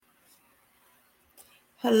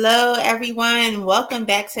Hello, everyone. Welcome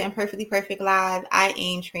back to Imperfectly Perfect Live. I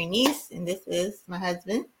am Trinice, and this is my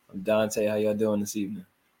husband. I'm Dante. How y'all doing this evening?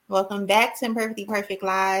 Welcome back to Imperfectly Perfect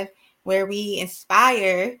Live, where we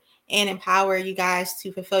inspire and empower you guys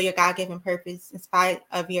to fulfill your God-given purpose in spite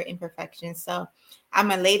of your imperfections. So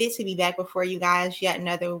I'm elated to be back before you guys yet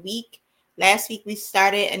another week. Last week, we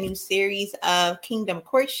started a new series of Kingdom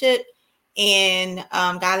Courtship, and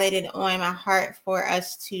God laid it on my heart for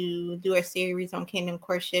us to do a series on Kingdom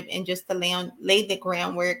Courtship and just to lay the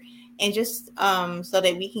groundwork and just so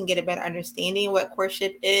that we can get a better understanding of what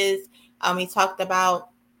courtship is. We talked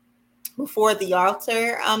about before the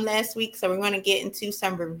altar last week, so we're going to get into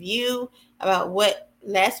some review about what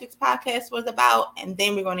last week's podcast was about, and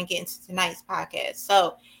then we're going to get into tonight's podcast.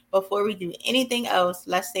 So before we do anything else,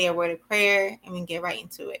 let's say a word of prayer and we can get right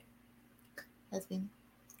into it. Husband,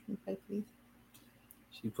 can you pray, please?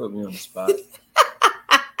 She put me on the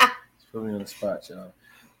spot.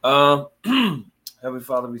 y'all. Heavenly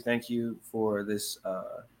Father, we thank you for this, I'm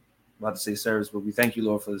about to say service, but we thank you,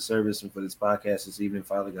 Lord, for the service and for this podcast this evening,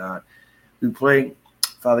 Father God. We pray,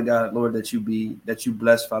 Father God, Lord, that you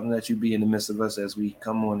bless, Father, that you be in the midst of us as we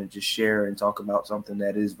come on and just share and talk about something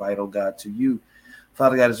that is vital, God, to you.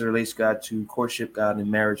 Father God, as it relates, God, to courtship, God, and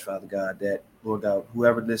marriage, Father God, that, Lord God,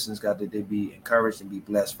 whoever listens, God, that they be encouraged and be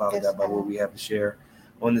blessed, Father God, by what we have to share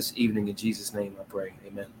on this evening. In Jesus' name I pray.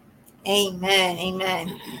 Amen.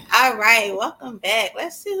 Amen. All right, welcome back.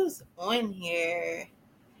 Let's see who's on here.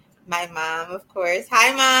 My mom, of course.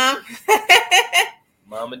 Hi, Mom.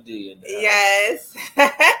 Mama D. Yes.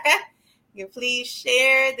 You please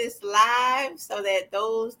share this live so that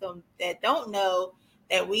those that don't know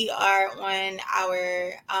that we are on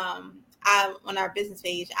our business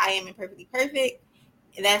page. I am Imperfectly Perfect.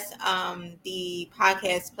 That's the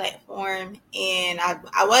podcast platform, and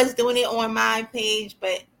I was doing it on my page,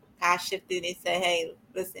 but I shifted and said, hey,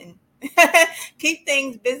 listen, keep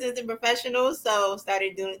things business and professional. So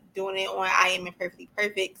started doing it on I Am Imperfectly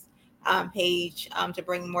Perfect page to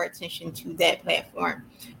bring more attention to that platform.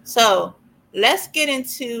 So let's get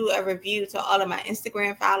into a review to all of my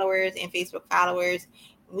Instagram followers and Facebook followers.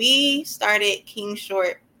 We started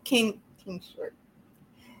Kingdom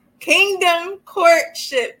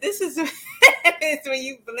Courtship. This is it's when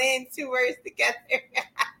you blend two words together.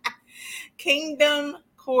 Kingdom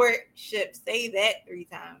Courtship. Say that 3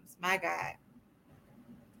 times. My God.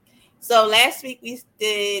 So last week we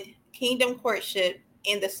did Kingdom Courtship,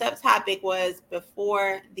 and the subtopic was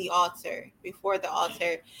before the altar.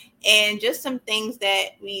 And just some things that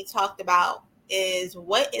we talked about is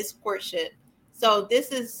what is courtship. So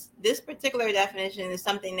this particular definition is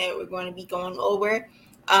something that we're going to be going over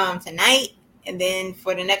tonight and then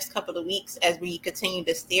for the next couple of weeks as we continue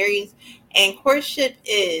this series. And courtship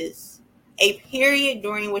is a period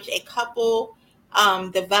during which a couple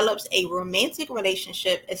develops a romantic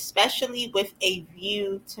relationship, especially with a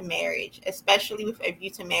view to marriage.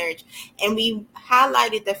 And we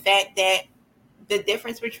highlighted the fact that the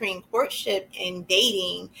difference between courtship and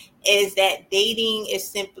dating is that dating is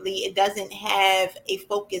simply, it doesn't have a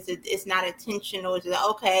focus. It's not intentional. It's like,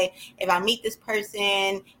 okay, if I meet this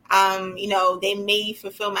person, they may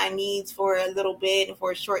fulfill my needs for a little bit,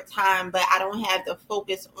 for a short time, but I don't have the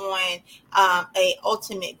focus on a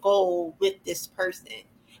ultimate goal with this person.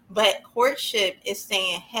 But courtship is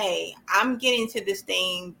saying, hey, I'm getting to this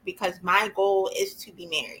thing because my goal is to be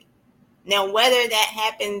married. Now, whether that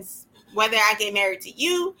happens, whether I get married to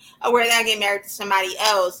you or whether I get married to somebody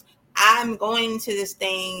else, I'm going to this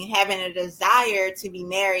thing having a desire to be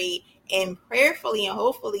married, and prayerfully and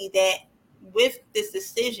hopefully that with this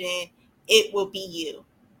decision, it will be you.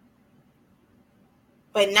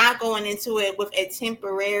 But not going into it with a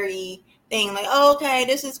temporary thing like, oh, okay,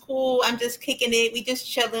 this is cool. I'm just kicking it. We just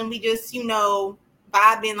chilling. We just,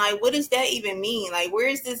 vibing. Like, what does that even mean? Like, where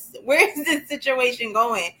is this situation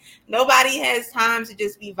going? Nobody has time to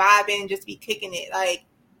just be vibing and just be kicking it. Like,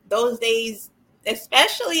 those days,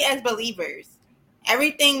 especially as believers,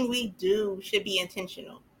 everything we do should be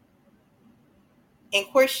intentional. And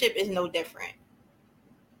courtship is no different.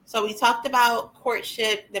 So we talked about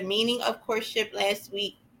courtship, the meaning of courtship last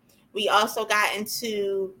week. We also got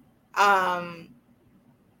into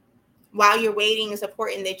while you're waiting, it's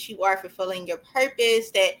important that you are fulfilling your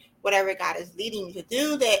purpose, that whatever God is leading you to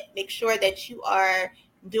do, that make sure that you are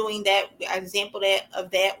doing that. An example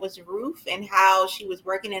of that was Ruth and how she was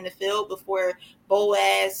working in the field before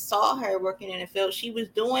Boaz saw her working in the field. She was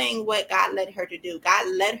doing what God led her to do.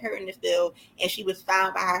 God led her in the field, and she was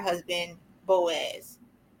found by her husband, Boaz.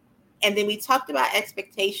 And then we talked about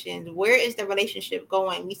expectations. Where is the relationship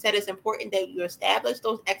going? We said it's important that you establish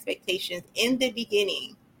those expectations in the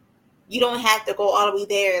beginning You don't have to go all the way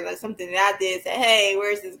there. Like something that I did, say, hey,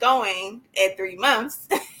 where's this going at 3 months?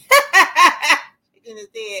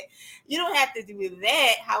 You don't have to do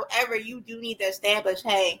that. However, you do need to establish,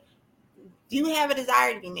 hey, do you have a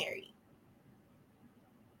desire to be married?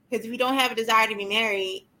 Because if you don't have a desire to be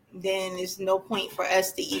married, then there's no point for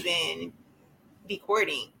us to even be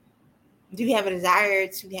courting. Do you have a desire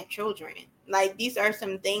to have children? Like, these are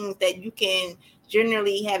some things that you can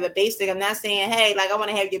generally have a basic. I'm not saying, hey, like, I want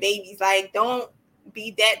to have your babies. Like, don't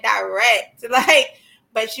be that direct. Like,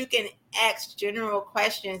 but you can ask general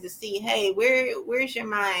questions to see, hey, where's your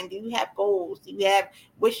mind? Do you have goals? Do you have,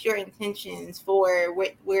 what's your intentions for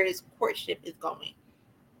where this courtship is going?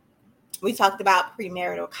 We talked about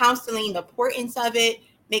premarital counseling, the importance of it,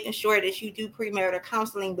 making sure that you do premarital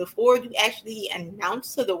counseling before you actually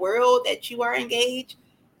announce to the world that you are engaged,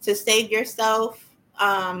 to save yourself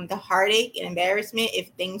the heartache and embarrassment if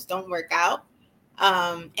things don't work out.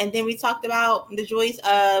 And then we talked about the joys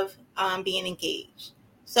of being engaged.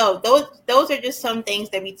 So those are just some things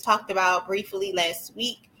that we talked about briefly last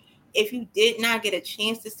week. If you did not get a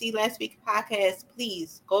chance to see last week's podcast,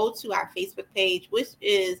 please go to our Facebook page, which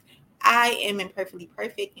is I Am Imperfectly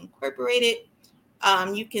Perfect Incorporated.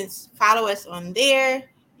 You can follow us on there.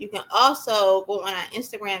 You can also go on our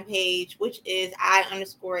Instagram page, which is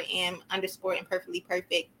I_am_imperfectly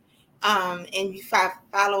perfect. And you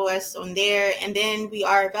follow us on there. And then we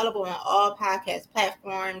are available on all podcast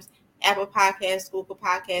platforms, Apple Podcasts, Google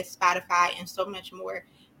Podcasts, Spotify, and so much more.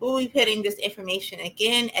 We'll be putting this information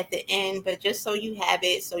again at the end, but just so you have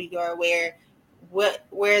it, so you're aware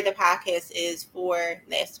where the podcast is for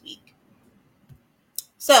last week.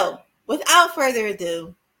 So, without further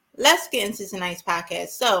ado, let's get into tonight's podcast.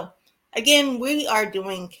 So, again, we are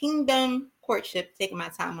doing Kingdom Courtship, taking my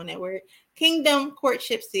time on that word, Kingdom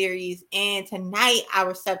Courtship series. And tonight,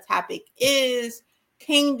 our subtopic is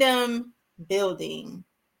Kingdom Building.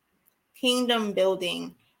 Kingdom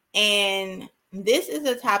Building. And this is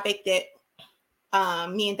a topic that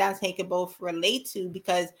me and Dante could both relate to,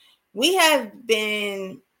 because we have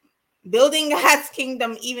been building God's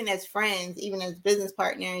kingdom, even as friends, even as business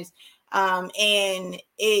partners. And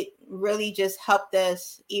it really just helped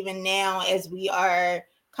us even now as we are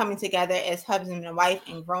coming together as husband and wife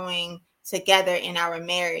and growing together in our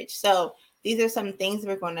marriage. So these are some things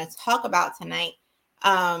we're going to talk about tonight.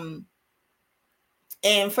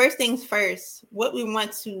 And first things first, what we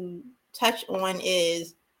want to touch on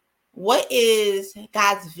is, what is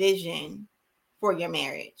God's vision for your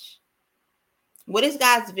marriage? What is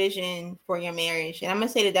God's vision for your marriage? And I'm going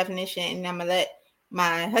to say the definition, and I'm going to let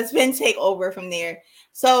my husband take over from there.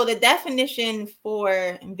 So the definition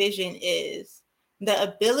for vision is the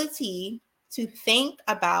ability to think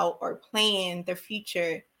about or plan the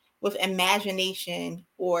future with imagination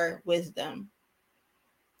or wisdom.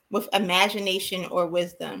 With imagination or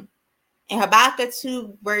wisdom. In Habakkuk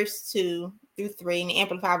 2, verse 2 through 3, in the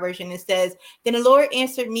Amplified Version, it says, "Then the Lord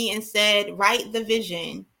answered me and said, write the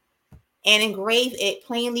vision and engrave it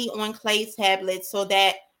plainly on clay tablets, so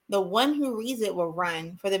that the one who reads it will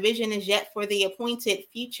run. For the vision is yet for the appointed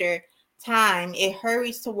future time. It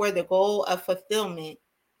hurries toward the goal of fulfillment.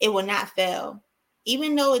 It will not fail.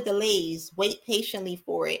 Even though it delays, wait patiently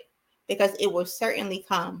for it, because it will certainly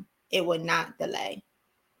come. It will not delay."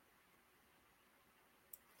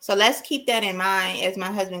 So let's keep that in mind as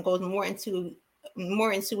my husband goes more into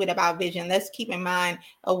it about vision. Let's keep in mind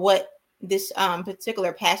of what this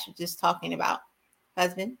particular passage is talking about.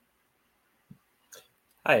 Husband.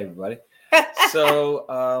 Hi, everybody. So,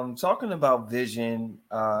 talking about vision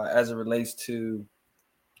as it relates to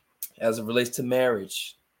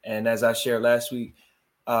marriage, and as I shared last week,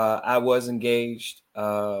 I was engaged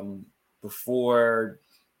before,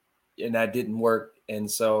 and that didn't work, and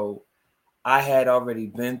so I had already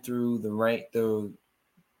been through the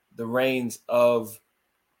reins of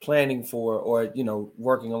planning for, or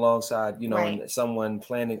working alongside, Right. and someone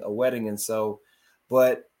planning a wedding, and so,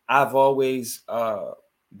 but I've always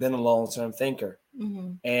been a long-term thinker,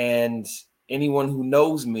 and anyone who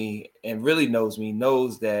knows me and really knows me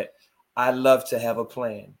knows that I love to have a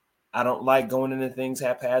plan. I don't like going into things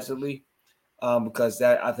haphazardly, because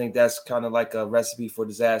I think that's kind of like a recipe for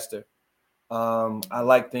disaster. I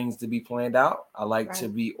like things to be planned out. I like to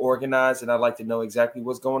be organized, and I like to know exactly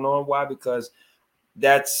what's going on. Why? Because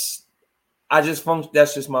that's just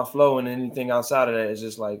my flow, and anything outside of that is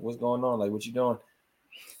just like, what's going on? Like, what you doing?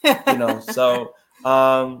 So,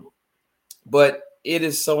 but it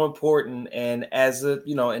is so important, and as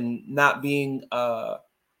and not being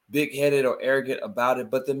big-headed or arrogant about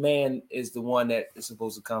it, but the man is the one that is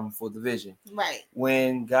supposed to come for the vision. Right.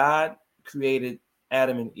 When God created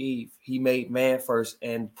Adam and Eve, he made man first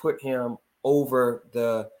and put him over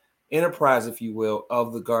the enterprise, if you will,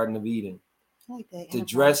 of the Garden of Eden. I like that. To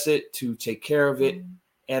dress it, to take care of it,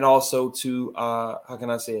 and also to how can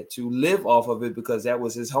I say it, to live off of it, because that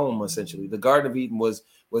was his home essentially. The Garden of Eden was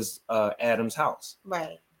Adam's house,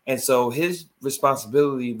 right? And so his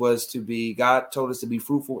responsibility was to be, God told us to be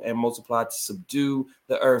fruitful and multiply, to subdue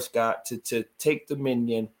the earth, God, to take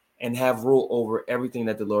dominion and have rule over everything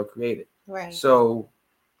that the Lord created. Right. So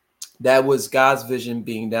that was God's vision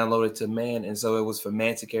being downloaded to man. And so it was for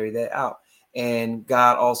man to carry that out. And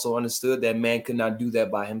God also understood that man could not do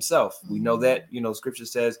that by himself. We know that, scripture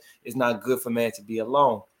says it's not good for man to be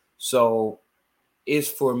alone. So it's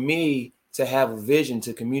for me to have a vision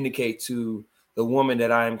to communicate to the woman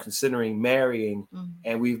that I am considering marrying.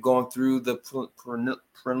 And we've gone through the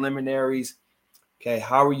preliminaries. Okay,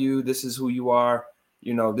 how are you? This is who you are.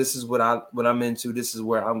 This is what I'm into. This is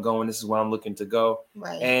where I'm going. This is where I'm looking to go.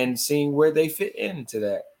 Right. And seeing where they fit into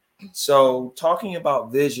that. So talking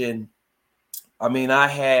about vision, I mean,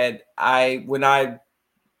 when I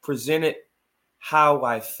presented how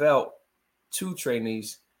I felt to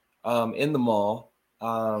trainees in the mall,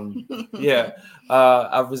 I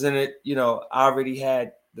presented, I already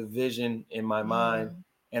had the vision in my mind,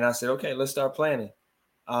 and I said, okay, let's start planning.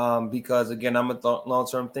 Because again, I'm a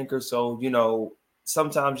long-term thinker. So,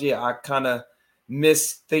 sometimes, I kind of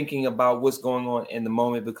miss thinking about what's going on in the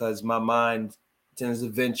moment, because my mind tends to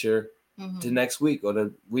venture to next week or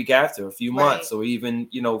the week after, a few months, or even,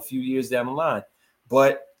 a few years down the line.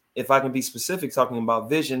 But if I can be specific, talking about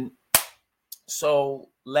vision. So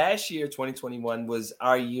last year, 2021, was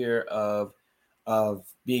our year of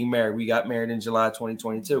being married. We got married in July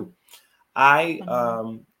 2022.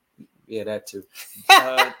 That too.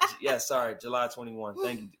 July 21.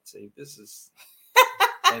 Thank you. See,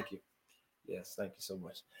 thank you. Yes, thank you so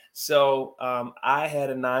much. So I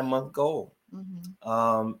had a 9-month goal.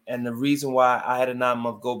 And the reason why I had a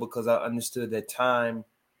 9-month goal, because I understood that time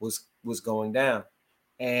was going down.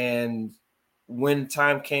 And when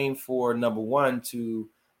time came for number one to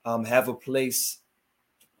have a place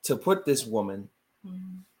to put this woman,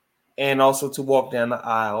 and also to walk down the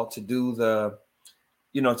aisle, to do the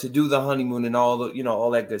honeymoon and all the,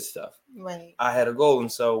 all that good stuff. Right. I had a goal.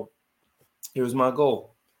 And so here was my goal.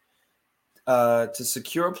 To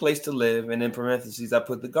secure a place to live. And in parentheses, I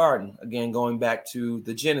put the garden. Again, going back to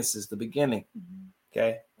the Genesis, the beginning.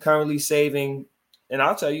 Okay. Currently saving, and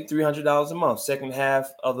I'll tell you, $300 a month. Second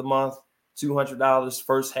half of the month, $200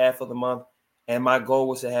 first half of the month. And my goal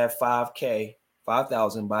was to have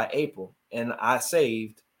 $5,000 by April. And I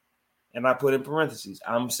saved, and I put in parentheses,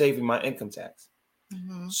 I'm saving my income tax.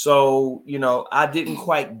 So, I didn't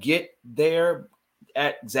quite get there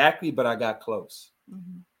exactly, but I got close.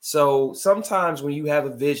 So sometimes when you have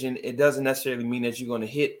a vision, it doesn't necessarily mean that you're going to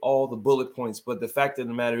hit all the bullet points, but the fact of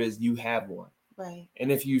the matter is you have one. Right.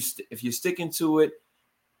 And if you're sticking to it,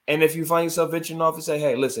 and if you find yourself venturing off and say,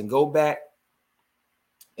 hey, listen, go back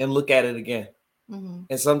and look at it again.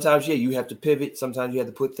 And sometimes, you have to pivot. Sometimes you have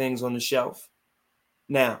to put things on the shelf.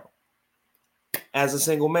 Now, as a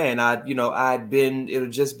single man, it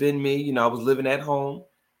had just been me. I was living at home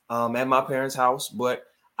at my parents' house, but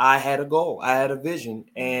I had a goal. I had a vision,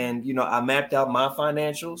 and, I mapped out my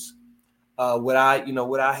financials, what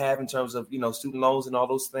I have in terms of, student loans and all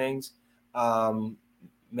those things,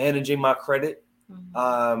 managing my credit,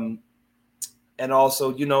 and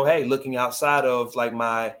also, hey, looking outside of like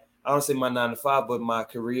I don't say my 9 to 5, but my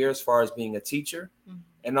career as far as being a teacher,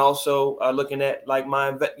 and also looking at like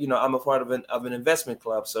I'm a part of an investment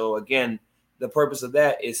club. So again, the purpose of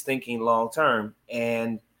that is thinking long term.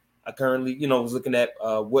 And I currently, was looking at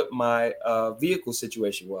what my vehicle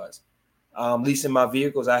situation was. Leasing my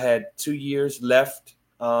vehicles, I had 2 years left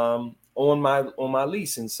on my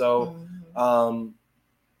lease, and so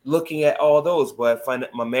looking at all those. But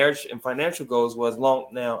my marriage and financial goals was long.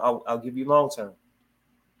 Now I'll give you long term.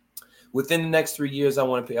 Within the next 3 years, I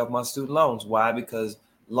want to pay off my student loans. Why? Because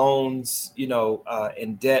loans,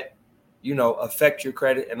 and debt, affect your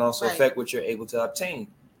credit and also affect what you're able to obtain.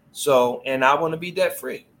 So, and I want to be debt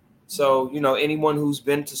free. So, anyone who's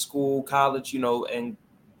been to school, college, and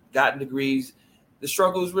gotten degrees, the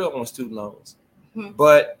struggle is real on student loans.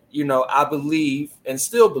 But, I believe and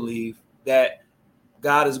still believe that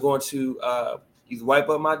God is going to either wipe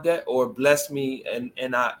up my debt or bless me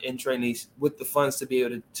and trainees with the funds to be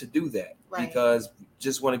able to do that, because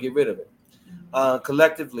just want to get rid of it.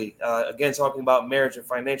 Collectively, again, talking about marriage and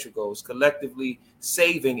financial goals, collectively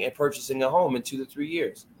saving and purchasing a home in 2 to 3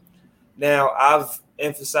 years. Now, I've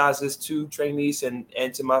emphasized this to trainees and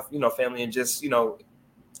to my family, and just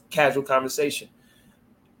casual conversation.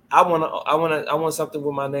 I want something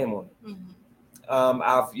with my name on it.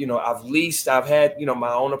 Mm-hmm. I've leased, I've had,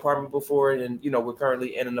 my own apartment before, and we're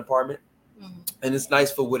currently in an apartment, Mm-hmm. and it's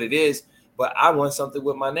nice for what it is, but I want something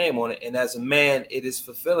with my name on it. And as a man, it is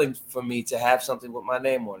fulfilling for me to have something with my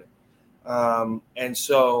name on it. And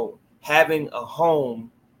so having a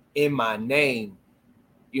home in my name,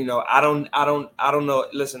 I don't know.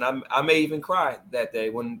 Listen, I may even cry that day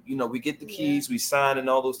when, we get the keys, we sign and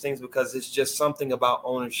all those things, because it's just something about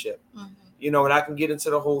ownership. Mm-hmm. And I can get into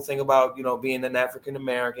the whole thing about, being an African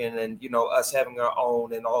American and, us having our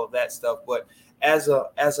own and all of that stuff. But as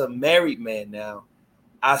a married man now,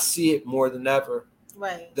 I see it more than ever.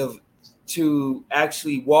 Right. To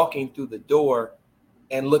actually walking through the door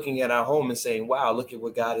and looking at our home and saying, wow, look at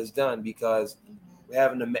what God has done, because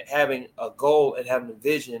having a goal and having a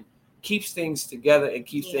vision keeps things together and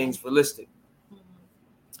keeps things realistic.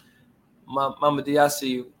 Mama D, I see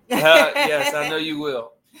you. Yes, I know you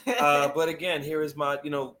will. But again, here is my,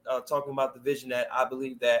 talking about the vision that I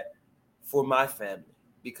believe that for my family,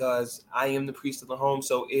 because I am the priest of the home.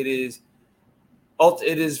 So it is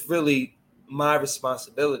really my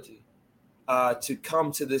responsibility to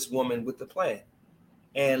come to this woman with the plan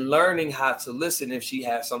and learning how to listen if she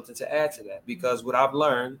has something to add to that. Because what I've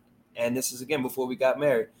learned, and this is again before we got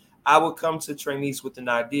married, I would come to Trinice with an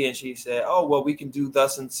idea and she said, oh, well, we can do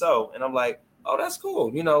thus and so. And I'm like, oh, that's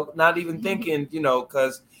cool. Not even thinking,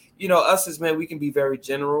 because, us as men, we can be very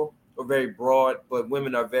general or very broad, but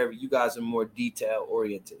women are you guys are more detail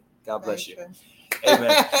oriented. God bless you.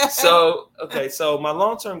 Amen. So my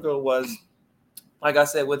long-term goal was, like I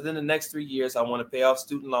said, within the next 3 years, I want to pay off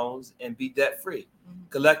student loans and be debt free,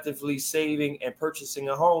 collectively saving and purchasing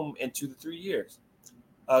a home in 2 to 3 years.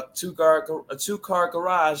 A two-car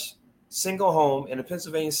garage, single home in a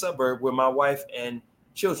Pennsylvania suburb where my wife and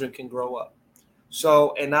children can grow up.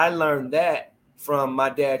 So, and I learned that from my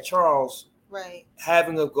dad, Charles, right,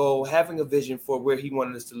 having a goal, having a vision for where he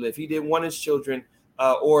wanted us to live. He didn't want his children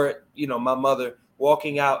or, my mother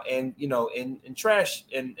walking out and, in trash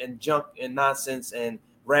and junk and nonsense and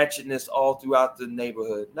ratchetness all throughout the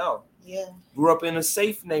neighborhood. No. Yeah. Grew up in a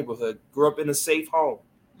safe neighborhood, grew up in a safe home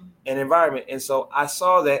and environment. And so I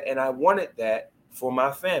saw that and I wanted that for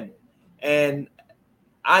my family. And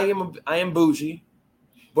I am bougie,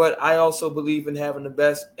 but I also believe in having the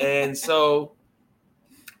best. And so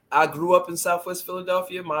I grew up in Southwest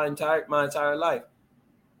Philadelphia my entire life,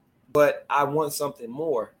 but I want something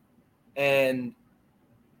more. And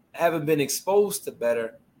having been exposed to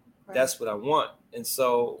better, that's what I want. And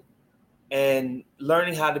so, and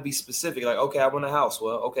learning how to be specific, like, okay, I want a house.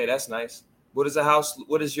 Well, okay, that's nice. What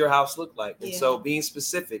does your house look like? And so being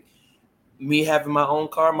specific, me having my own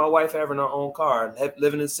car, my wife having her own car,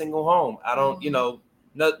 living in a single home. I don't, no,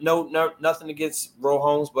 nothing against row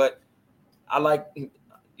homes, but I like,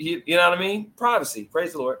 you know what I mean? Privacy.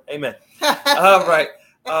 Praise the Lord. Amen. All right.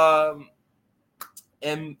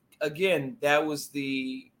 And again, that was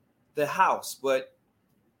the house, but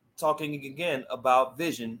talking again about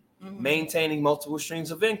vision, maintaining multiple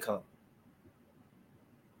streams of income,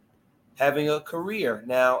 having a career.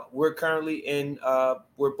 Now we're currently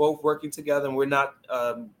we're both working together, and we're not,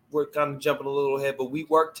 we're kind of jumping a little ahead, but we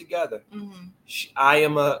work together.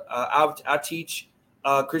 I teach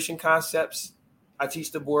Christian concepts. I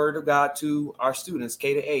teach the Word of God to our students,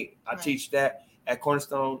 K to 8. I teach that at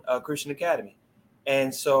Cornerstone Christian Academy.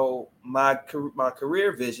 And so my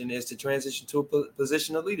career vision is to transition to a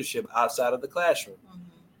position of leadership outside of the classroom.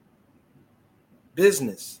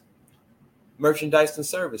 Business, merchandise and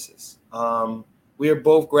services. We are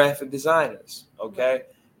both graphic designers, okay?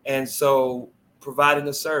 And so providing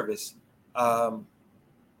a service. I'm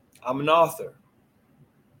an author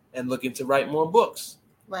and looking to write more books.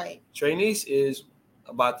 Right. Trinice is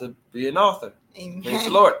about to be an author. Amen. Praise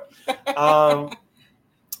the Lord.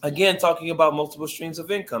 Again, talking about multiple streams of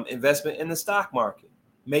income, investment in the stock market,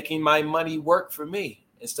 making my money work for me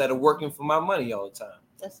instead of working for my money all the time.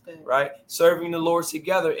 That's good. Right? Serving the Lord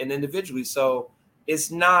together and individually. So it's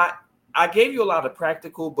not, I gave you a lot of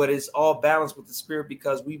practical, but it's all balanced with the spirit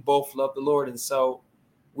because we both love the Lord. And so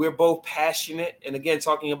we're both passionate. And again,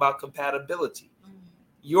 talking about compatibility.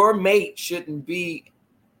 Your mate shouldn't be,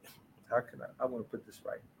 I want to put this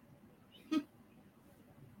right.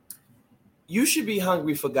 You should be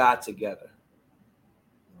hungry for God together.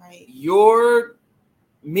 Right.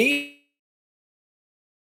 Me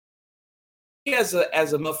as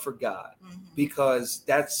a love for God, because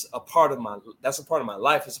that's a part of my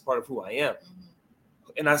life. It's a part of who I am.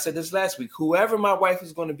 And I said this last week, whoever my wife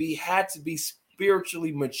is going to be had to be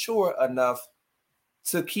spiritually mature enough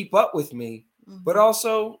to keep up with me. But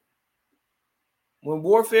also when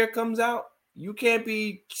warfare comes out, you can't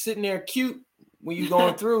be sitting there cute when you're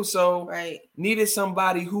going through. So right. Needed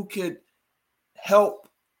somebody who could help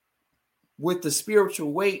with the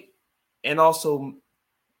spiritual weight and also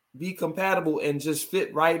be compatible and just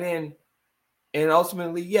fit right in. And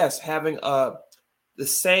ultimately, yes, having the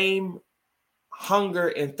same hunger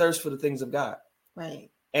and thirst for the things of God. Right.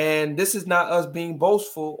 And this is not us being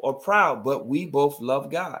boastful or proud, but we both love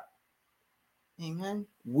God. Amen.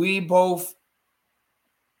 We both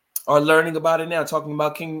are learning about it now, talking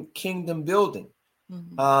about kingdom building.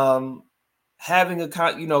 Mm-hmm. Having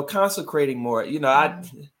consecrating more.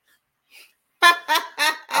 Mm-hmm.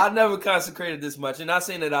 I never consecrated this much. And not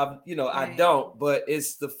saying that right. I don't, but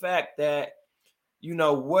it's the fact that,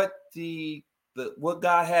 what what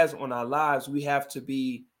God has on our lives, we have to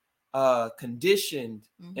be conditioned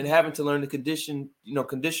mm-hmm. and having to learn to condition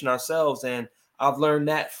ourselves. And I've learned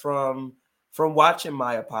that from watching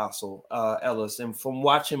my apostle Ellis, and from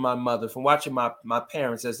watching my mother, from watching my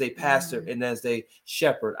parents as they pastor mm-hmm. and as they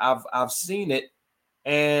shepherd. I've seen it,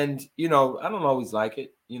 and I don't always like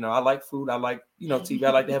it. I like food, I like TV,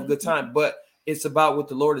 I like to have a good time, but it's about what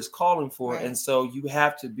the Lord is calling for. Right. And so you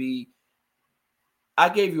have to be. I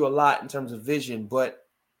gave you a lot in terms of vision, but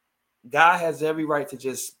God has every right to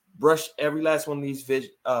just brush every last one of these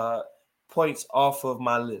points off of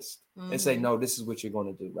my list mm-hmm. and say, no, this is what you're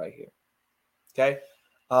going to do right here. Okay.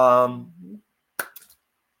 Mm-hmm.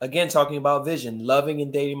 Again, talking about vision, loving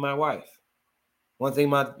and dating my wife. One thing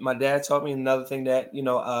my dad taught me, another thing that,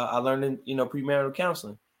 I learned in, premarital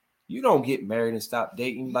counseling. You don't get married and stop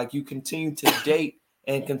dating. Like, you continue to date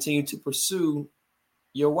and continue to pursue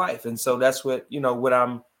your wife. And so that's what, what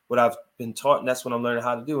I've been taught, and that's what I'm learning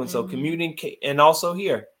how to do. And so communicate, and also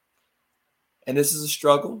here, and this is a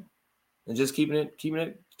struggle, and just keeping it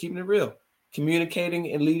real,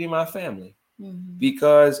 communicating and leading my family,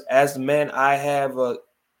 because as the man,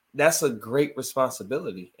 that's a great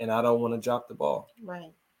responsibility, and I don't want to drop the ball.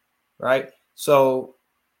 Right. So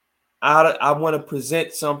I want to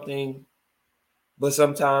present something, but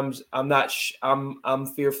sometimes I'm not. I'm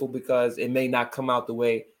fearful because it may not come out the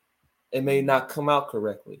way. It may not come out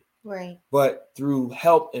correctly. Right. But through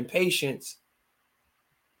help and patience,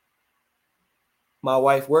 my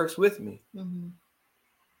wife works with me. Mm-hmm.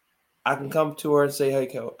 I can come to her and say, "Hey,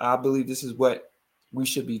 Kel, I believe this is what we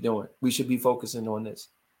should be doing. We should be focusing on this."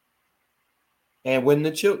 And when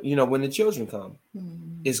the children come,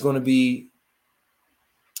 it's going to be,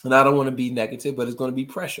 and I don't want to be negative, but it's going to be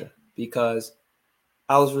pressure, because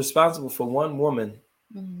I was responsible for one woman,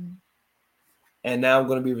 and now I'm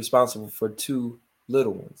going to be responsible for two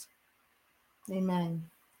little ones. Amen.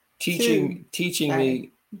 Teaching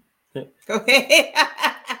me. Go ahead.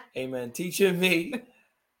 Amen. Teaching me,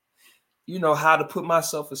 how to put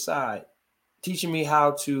myself aside. Teaching me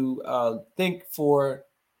how to think for.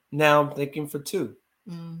 Now I'm thinking for two.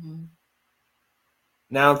 Mm-hmm.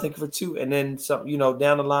 Now I'm thinking for two, and then some.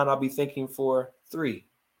 Down the line I'll be thinking for three.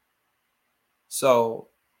 So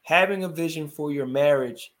having a vision for your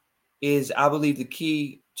marriage is, I believe, the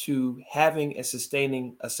key to having and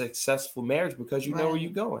sustaining a successful marriage, because you know where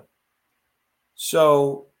you're going.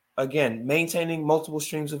 So again, maintaining multiple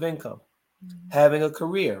streams of income, having a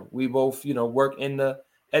career. We both, work in the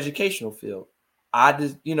educational field. I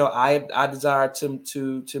desire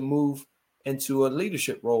to move into a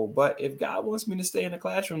leadership role, but if God wants me to stay in the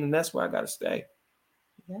classroom, then that's where I got to stay.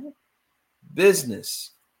 Yeah.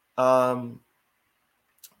 Business,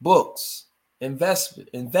 books,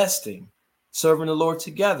 investing, serving the Lord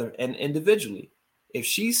together and individually. If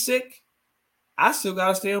she's sick, I still got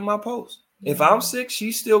to stay on my post. Yeah. If I'm sick,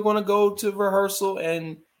 she's still going to go to rehearsal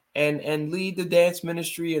and lead the dance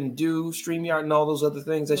ministry and do StreamYard and all those other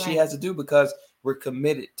things that she has to do, because we're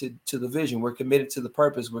committed to the vision. We're committed to the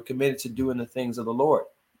purpose. We're committed to doing the things of the Lord.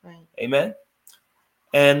 Right. Amen.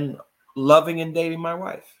 And loving and dating my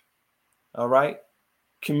wife. All right.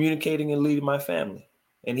 Communicating and leading my family.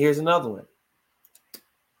 And here's another one.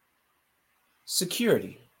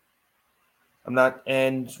 Security.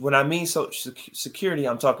 And when I mean security,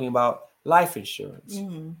 I'm talking about life insurance.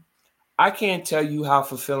 Mm-hmm. I can't tell you how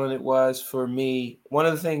fulfilling it was for me. One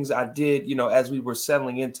of the things I did, as we were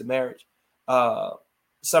settling into marriage,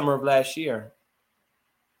 summer of last year,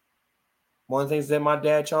 one of the things that my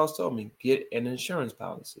dad Charles told me, get an insurance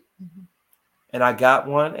policy. Mm-hmm. And I got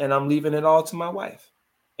one, and I'm leaving it all to my wife.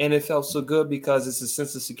 And it felt so good, because it's a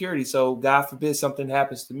sense of security. So God forbid something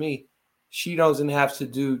happens to me, she doesn't have to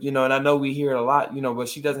do, and I know we hear it a lot, but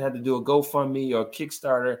she doesn't have to do a GoFundMe or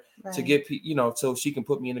Kickstarter to get, so she can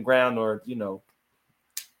put me in the ground, or, if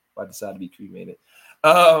I decide to be cremated.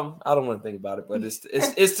 I don't want to think about it, but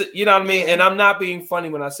it's you know what I mean? And I'm not being funny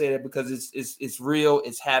when I say that, because it's real,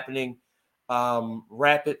 it's happening.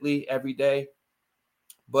 rapidly every day.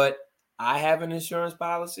 But I have an insurance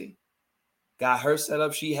policy. Got her set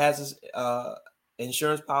up. She has an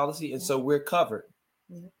insurance policy, and so we're covered.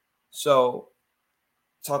 Yeah. So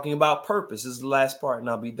talking about purpose is the last part, and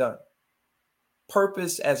I'll be done.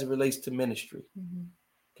 Purpose as it relates to ministry. Mm-hmm.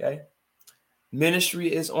 Okay.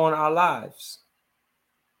 Ministry is on our lives.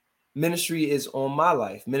 Ministry is on my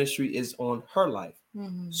life. Ministry is on her life.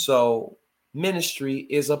 Mm-hmm. So ministry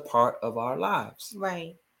is a part of our lives.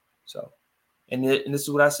 Right. So, and this is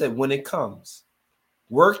what I said, when it comes,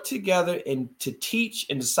 work together and to teach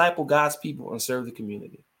and disciple God's people and serve the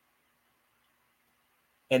community.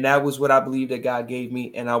 And that was what I believe that God gave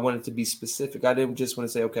me. And I wanted to be specific. I didn't just want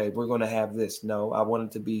to say, okay, we're going to have this. No, I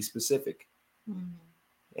wanted to be specific.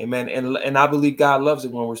 Mm-hmm. Amen. And I believe God loves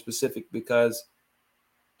it when we're specific, because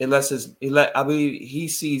it lets us, I believe he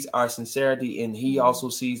sees our sincerity, and he also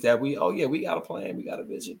sees that we got a plan. We got a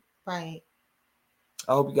vision. Right.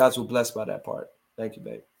 I hope you guys were blessed by that part. Thank you,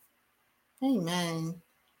 babe. Amen.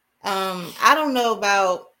 I don't know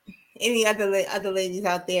about any other ladies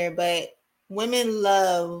out there, but women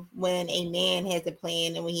love when a man has a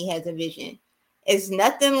plan and when he has a vision. It's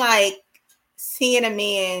nothing like seeing a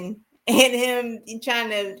man and him trying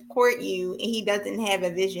to court you and he doesn't have a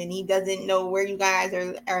vision. He doesn't know where you guys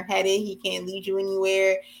are headed. He can't lead you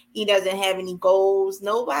anywhere. He doesn't have any goals.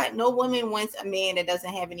 No woman wants a man that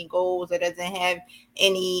doesn't have any goals or doesn't have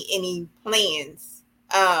any plans.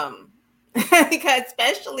 Because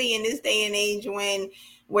especially in this day and age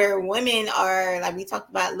where women are, like we talked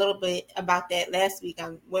about a little bit about that last week,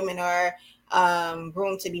 women are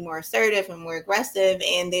groomed to be more assertive and more aggressive,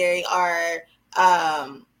 and they are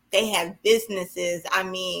they have businesses. I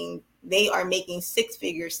mean, they are making 6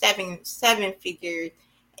 figures, seven figures,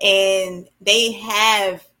 and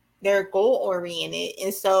they're goal oriented.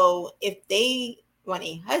 And so if they want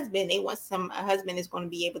a husband, they want a husband that's going to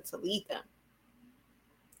be able to lead them.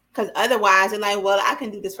 Because otherwise, they're like, well, I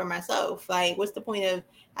can do this for myself. Like, what's the point of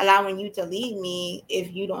allowing you to lead me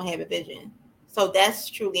if you don't have a vision? So that's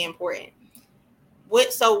truly important.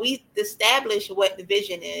 So we established what the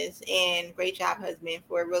vision is, and great job, husband,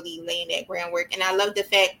 for really laying that groundwork. And I love the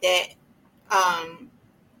fact that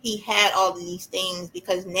he had all of these things,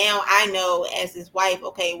 because now I know as his wife,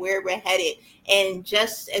 okay, where we're headed. And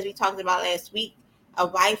just as we talked about last week, a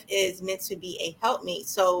wife is meant to be a helpmate.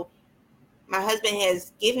 So my husband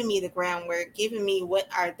has given me the groundwork, given me what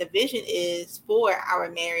the vision is for our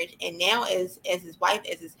marriage. And now as his wife,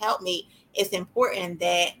 as his helpmate, it's important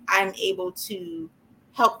that I'm able to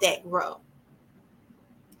help that grow.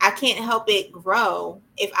 I can't help it grow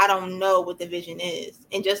if I don't know what the vision is.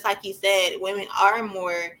 And just like he said, women are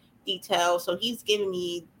more detailed. So he's giving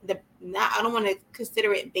me I don't want to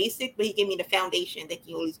consider it basic, but he gave me the foundation. Thank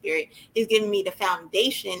you, Holy Spirit. He's giving me the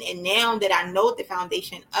foundation. And now that I know the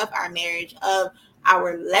foundation of our marriage, of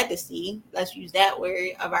our legacy, let's use that word,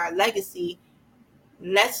 of our legacy,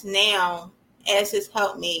 let's now, as his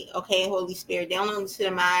helpmate, okay, Holy Spirit, download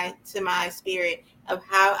to my spirit of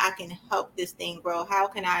how I can help this thing grow. How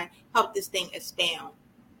can I help this thing expand?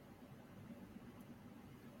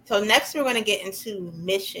 So next we're going to get into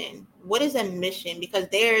mission. What is a mission? Because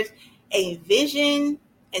there's a vision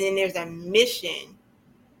and then there's a mission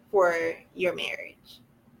for your marriage.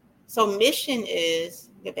 So mission is,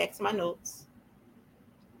 get back to my notes.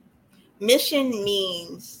 Mission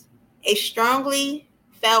means a strongly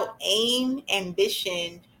felt aim,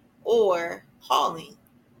 ambition, or calling.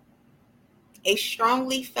 A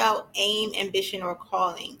strongly felt aim, ambition, or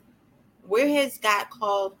calling. Where has God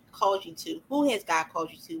called you to? Who has God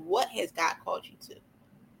called you to? What has God called you to?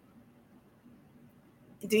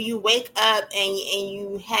 Do you wake up and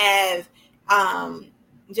you have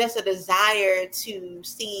just a desire to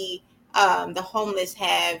see the homeless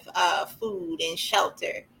have food and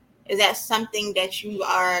shelter? Is that something that you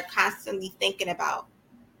are constantly thinking about?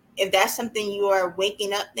 If that's something you are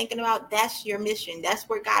waking up thinking about, that's your mission. That's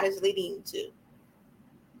where God is leading you to.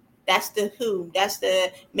 That's the who. That's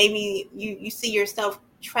the, maybe you see yourself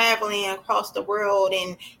traveling across the world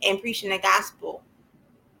and preaching the gospel.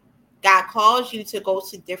 God calls you to go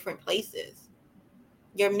to different places.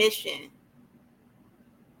 Your mission.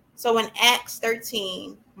 So in Acts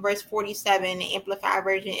 13, verse 47, the Amplified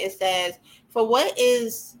Version, it says, For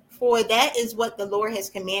that is what the Lord has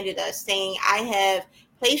commanded us, saying, I have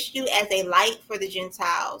placed you as a light for the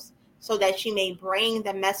Gentiles, so that you may bring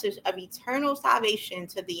the message of eternal salvation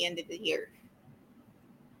to the end of the earth.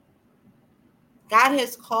 God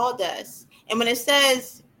has called us. And when it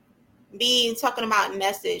says talking about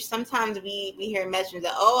message, sometimes we hear messages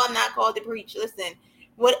that, I'm not called to preach. Listen,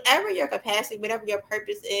 whatever your capacity, whatever your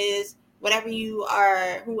purpose is, whatever you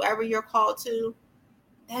are, whoever you're called to,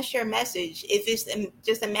 that's your message. If it's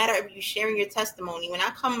just a matter of you sharing your testimony. When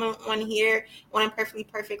I come on here on Imperfectly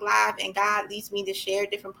Perfect Live and God leads me to share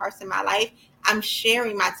different parts of my life, I'm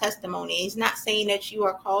sharing my testimony. It's not saying that you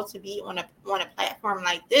are called to be on a platform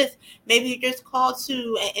like this. Maybe you're just called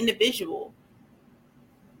to an individual.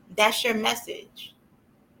 That's your message.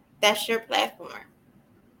 That's your platform.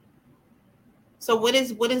 So what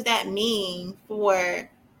does that mean for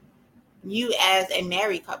you as a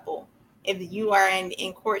married couple? If you are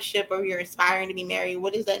in courtship or you're aspiring to be married,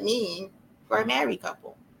 what does that mean for a married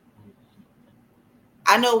couple?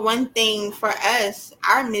 I know one thing for us,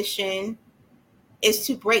 our mission is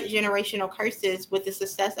to break generational curses with the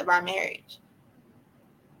success of our marriage.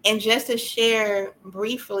 And just to share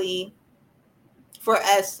briefly, for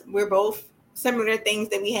us, we're both similar things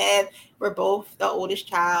that we have. We're both the oldest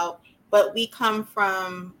child, but we come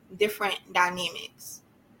from different dynamics.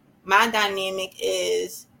 My dynamic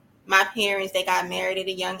is my parents, they got married at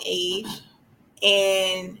a young age,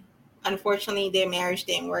 and unfortunately their marriage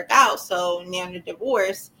didn't work out, so now they're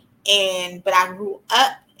divorced. But I grew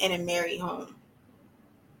up in a married home,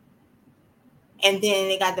 and then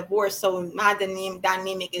they got divorced, so my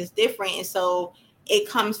dynamic is different. And so it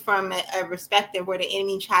comes from a perspective where the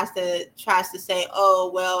enemy tries to say,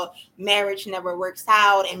 oh well, marriage never works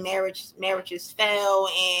out, and marriages fail,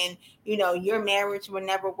 and your marriage will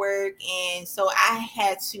never work. And so I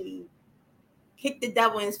had to kick the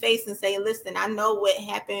devil in his face and say, listen, I know what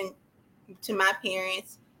happened to my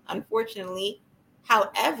parents, unfortunately.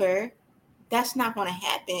 However, that's not going to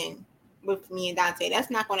happen with me and Dante. That's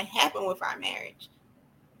not going to happen with our marriage.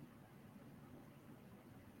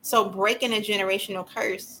 So breaking a generational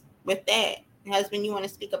curse with that. Husband, you want to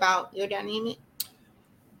speak about your dynamic?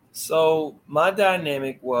 So my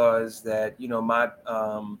dynamic was that, my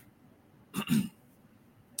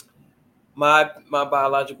my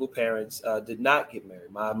biological parents did not get married.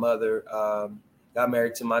 My mother got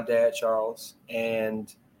married to my dad, Charles.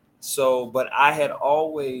 And so, but I had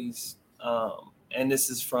always, and this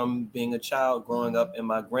is from being a child growing up in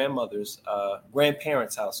my grandparents'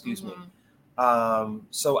 house, excuse me.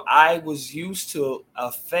 So I was used to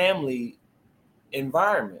a family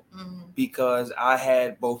environment because I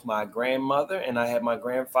had both my grandmother and I had my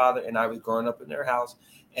grandfather, and I was growing up in their house,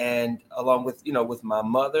 and along with with my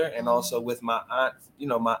mother and also with my aunt,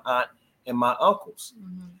 my aunt and my uncles.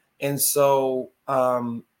 And so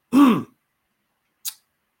and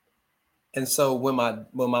so when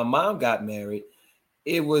my mom got married,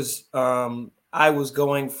 it was I was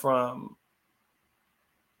going from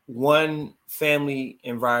one family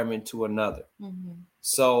environment to another.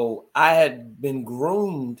 So I had been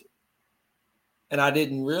groomed, and I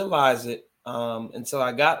didn't realize it until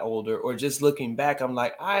I got older, or just looking back, I'm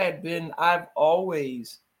like, I've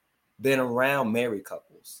always been around married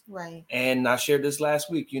couples. Right. And I shared this last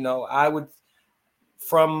week, I would,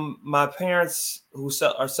 from my parents who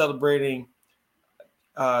are celebrating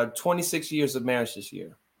 26 years of marriage this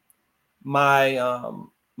year, my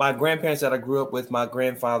grandparents that I grew up with, my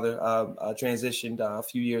grandfather transitioned a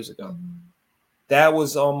few years ago. That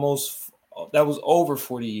was over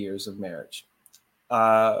 40 years of marriage.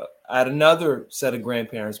 I had another set of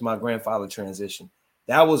grandparents. My grandfather transitioned.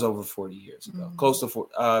 That was over 40 years ago, close to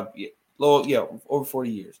over 40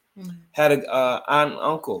 years. Had a aunt and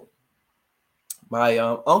uncle. My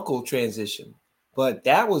uncle transitioned, but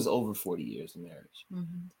that was over 40 years of marriage.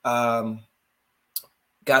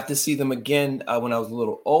 Got to see them again when I was a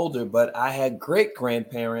little older, but I had great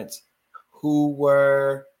grandparents who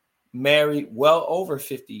were married well over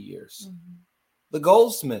 50 years. The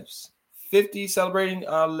Goldsmiths, 50, celebrating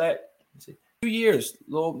 2 years,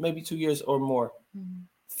 maybe 2 years or more,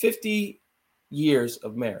 50 years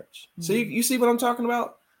of marriage. So you see what I'm talking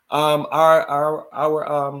about? Our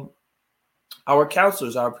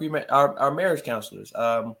counselors, our marriage counselors,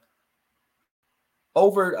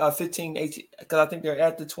 over 15, 18, because I think they're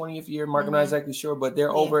at the 20th year mark. I'm not exactly sure, but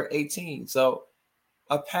they're over 18. So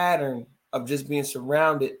a pattern of just being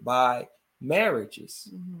surrounded by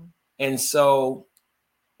marriages. And so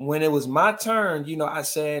when it was my turn, I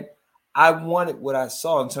said I wanted what I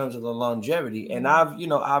saw in terms of the longevity. And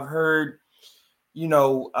I've heard,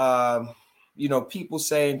 people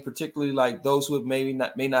saying, particularly like those who may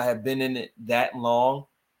not have been in it that long,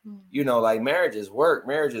 like marriage is work,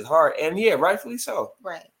 marriage is hard. And yeah, rightfully so.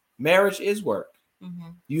 Right. Marriage is work.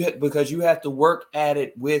 Because you have to work at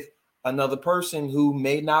it with another person who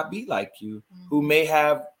may not be like you, who may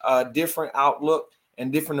have a different outlook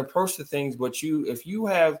and different approach to things. But if you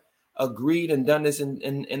have agreed and done this in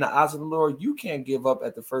the eyes of the Lord, you can't give up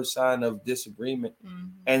at the first sign of disagreement.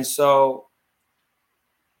 And so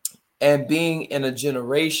and being in a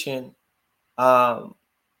generation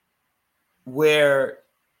where,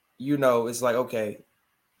 you know, it's like, okay,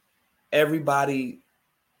 everybody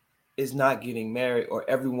is not getting married, or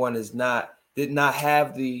everyone did not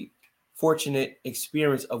have the fortunate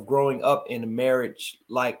experience of growing up in a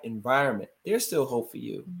marriage-like environment. There's still hope for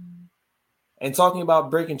you. And talking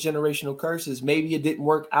about breaking generational curses, maybe it didn't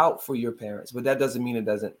work out for your parents, but that doesn't mean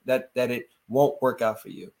that it won't work out for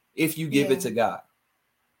you if you give it to God.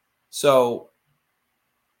 So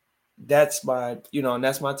that's my, and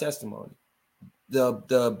that's my testimony.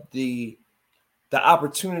 The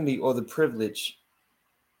opportunity or the privilege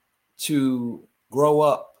to grow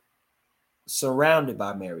up surrounded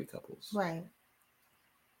by married couples. Right.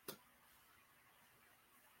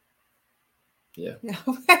 Yeah.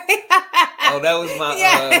 Oh, that was my.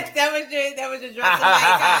 That was your drop the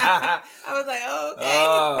mic. I was like, oh,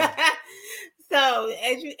 okay. So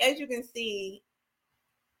as you can see,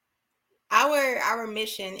 our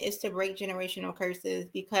mission is to break generational curses,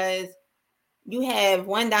 because you have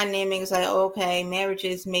one dynamic is like, okay,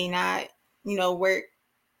 marriages may not, work.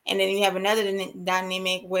 And then you have another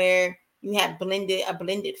dynamic where you have a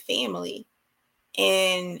blended family.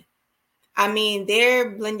 And I mean,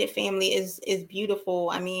 their blended family is beautiful.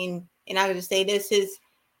 I mean, and I would just say this is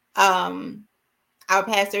our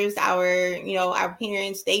pastors, our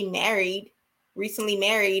parents, they recently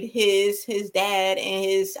married his dad and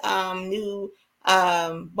his new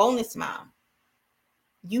bonus mom.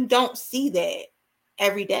 You don't see that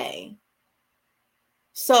every day.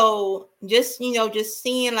 So just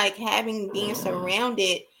seeing, like, being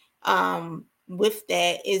surrounded with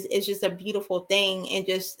that is just a beautiful thing, and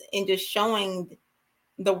just showing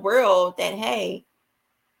the world that, hey,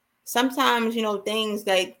 sometimes things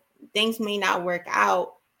may not work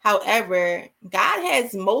out. However, God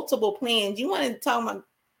has multiple plans. You want to talk about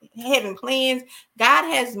having plans? God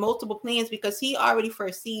has multiple plans, because he already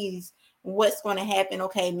foresees what's going to happen.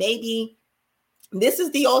 Okay, maybe this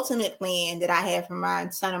is the ultimate plan that I have for my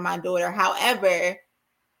son and my daughter. However,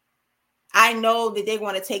 I know that they're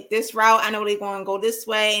going to take this route. I know they're going to go this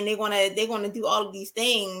way, and they're going to do all of these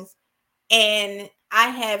things. And I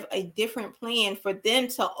have a different plan for them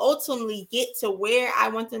to ultimately get to where I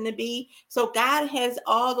want them to be. So God has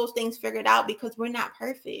all those things figured out, because we're not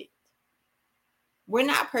perfect. We're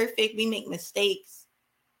not perfect. We make mistakes.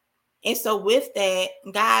 And so with that,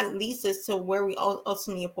 God leads us to where we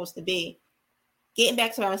ultimately are supposed to be. Getting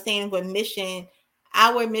back to what I was saying with mission,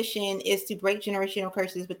 our mission is to break generational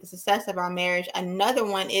curses with the success of our marriage. Another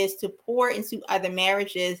one is to pour into other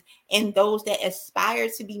marriages and those that aspire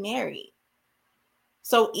to be married.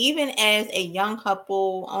 So even as a young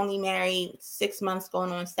couple, only married 6 months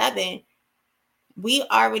going on 7, we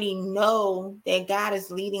already know that God is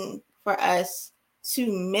leading for us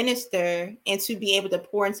to minister and to be able to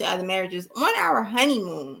pour into other marriages on our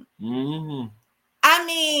honeymoon. Mm-hmm. I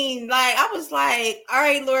mean, like, I was like, all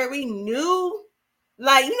right, Lord, we knew,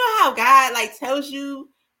 like, you know how God, like, tells you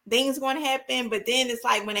things going to happen, but then it's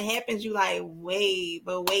like, when it happens, you like, wait,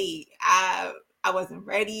 I wasn't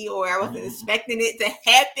ready, or I wasn't expecting it to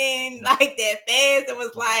happen like that fast. It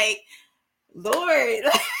was like, Lord,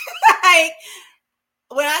 like,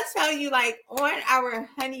 when I tell you, like, on our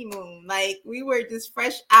honeymoon, like, we were just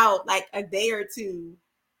fresh out, like, a day or two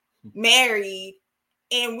married,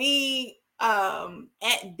 and we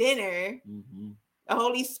at dinner, the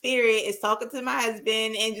Holy Spirit is talking to my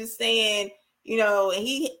husband and just saying,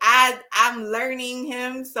 I'm learning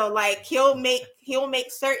him, so, like, he'll make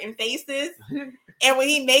certain faces, and when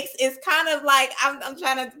he makes, it's kind of like, I'm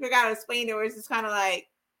trying to figure out how to explain it, where it's just kind of like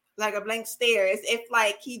a blank stare. It's if,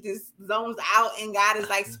 like, he just zones out and God is,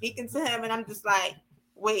 like, speaking to him, and I'm just like,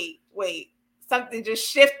 wait, something just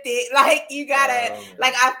shifted. Like, you gotta,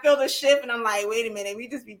 like, I feel the shift, and I'm like, wait a minute, we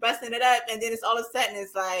just be busting it up, and then it's all of a sudden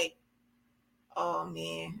it's like, oh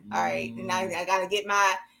man, all right, and I gotta get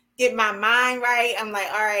my mind right. I'm like,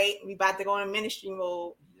 all right, we about to go in ministry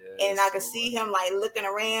mode. Yes, and I could see him, like, looking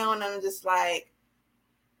around, and I'm just like,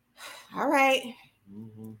 all right.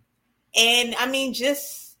 And I mean,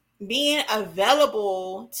 just being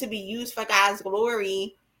available to be used for God's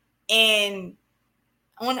glory, and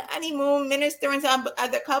on the honeymoon ministering to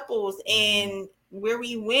other couples. And where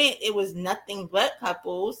we went, it was nothing but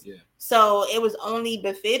couples. Yeah. So it was only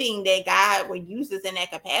befitting that God would use us in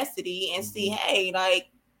that capacity and see, hey, like,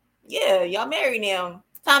 yeah, y'all married now.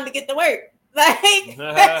 It's time to get to work. Like,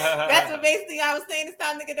 that's what basically I was saying. It's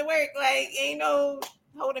time to get to work. Like, ain't no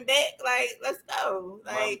holding back. Like, let's go.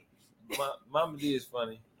 Like, Mama D is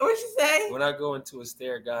funny. What'd you say? When I go into a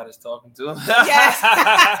stare, God is talking to him. Yes.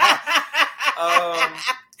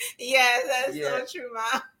 Yes, that's so true,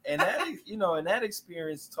 Mom. And that, and that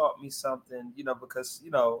experience taught me something, because,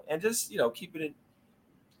 and just, keeping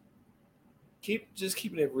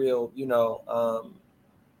it real,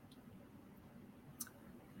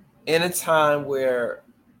 in a time where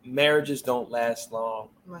marriages don't last long,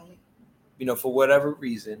 right? For whatever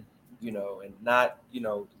reason, and not,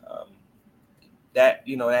 that,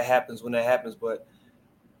 that happens when that happens. But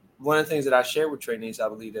one of the things that I share with trainees, I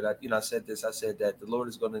believe that I said that the Lord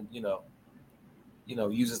is going to,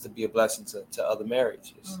 use us to be a blessing to other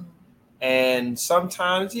marriages. And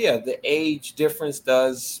sometimes, the age difference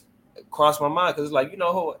does cross my mind, because it's like,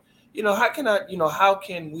 how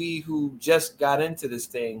can we who just got into this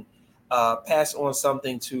thing pass on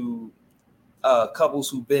something to couples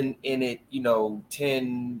who've been in it,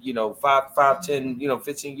 10, 5, 10,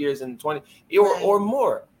 15 years and 20 or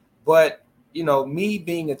more. But, me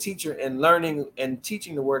being a teacher and learning and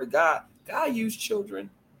teaching the word of God used children.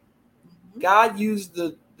 God used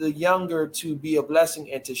the younger to be a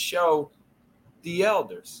blessing and to show the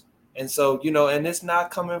elders. And so, and it's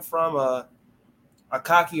not coming from a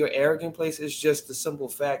cocky or arrogant place. It's just the simple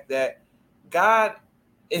fact that God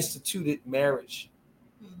instituted marriage.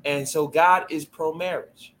 And so God is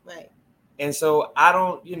pro-marriage. Right. And so I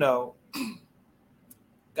don't,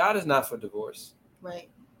 God is not for divorce. Right.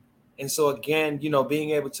 And so again,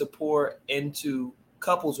 being able to pour into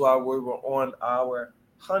couples while we were on our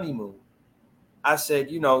honeymoon, I said,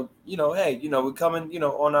 hey, we're coming,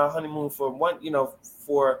 on our honeymoon for one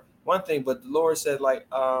thing, but the Lord said, like,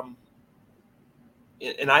 and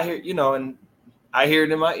I hear, and I hear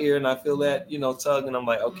it in my ear, and I feel that, tug, and I'm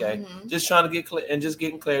like, okay, just trying to get clear and just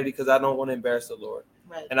getting clarity, because I don't want to embarrass the Lord.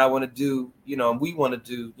 Right. And I want to do, and we want to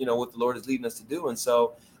do, what the Lord is leading us to do. And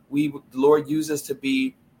so the Lord used us to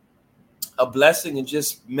be a blessing and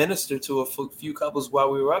just minister to a few couples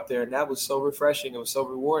while we were up there. And that was so refreshing. It was so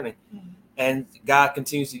rewarding. And God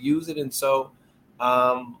continues to use it. And so,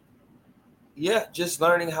 just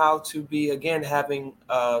learning how to be, again,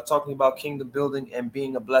 talking about kingdom building and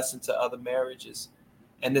being a blessing to other marriages.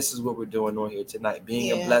 And this is what we're doing on here tonight,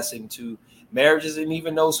 being a blessing to marriages and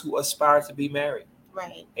even those who aspire to be married.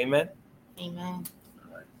 Right. Amen. Amen.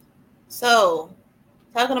 All right. So,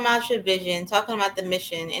 talking about your vision, talking about the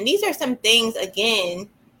mission, and these are some things, again,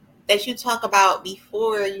 that you talk about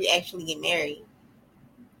before you actually get married.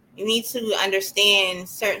 You need to understand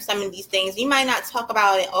some of these things. You might not talk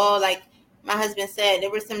about it all. Like my husband said,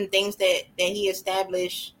 there were some things that he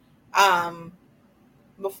established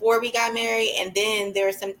before we got married. And then there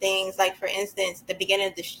are some things, like, for instance, the beginning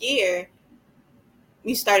of this year,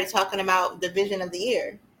 we started talking about the vision of the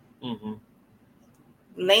year.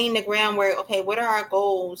 Laying the groundwork. Okay, what are our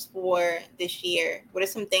goals for this year? What are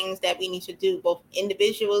some things that we need to do both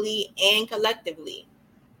individually and collectively?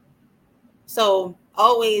 So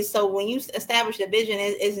when you establish the vision,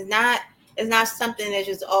 it's not something that's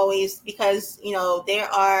just always, because there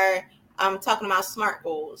are talking about SMART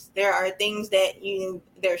goals. There are things that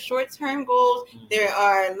there are short-term goals, there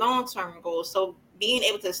are long-term goals. So being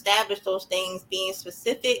able to establish those things, being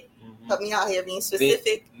specific, help me out here, being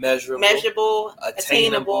specific, measurable,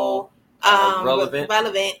 attainable,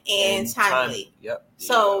 relevant and timely. Yep.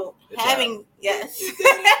 So yes.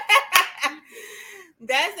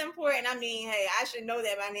 That's important. I mean, hey, I should know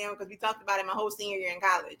that by now because we talked about it my whole senior year in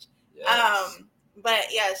college. Yes. But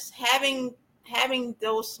yes, having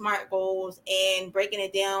those SMART goals and breaking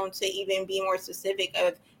it down to even be more specific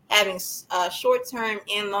of having short term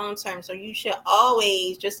and long term. So you should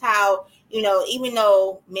always, just how, even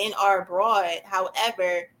though men are broad,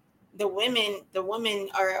 however, the women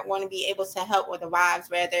are going to be able to help, or the wives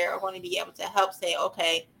rather are going to be able to help say,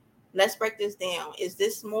 okay, let's break this down. Is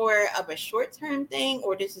this more of a short-term thing,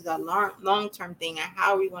 or this is a long-term thing, and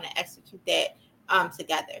how are we going to execute that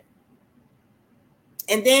together?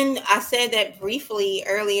 And then I said that briefly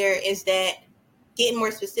earlier, is that getting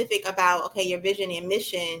more specific about, okay, your vision and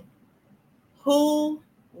mission. Who,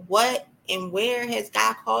 what, and where has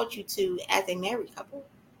God called you to as a married couple?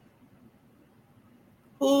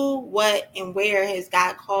 Who, what, and where has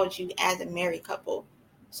God called you as a married couple?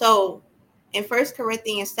 So in 1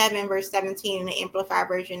 Corinthians 7, verse 17, in the Amplified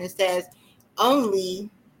Version, it says, only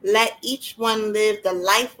let each one live the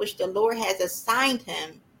life which the Lord has assigned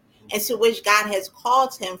him and to which God has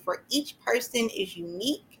called him, for each person is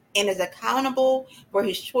unique and is accountable for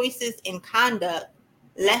his choices and conduct.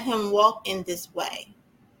 Let him walk in this way.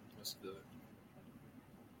 That's good.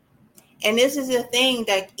 And this is the thing,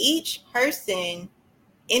 that each person,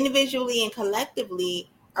 individually and collectively,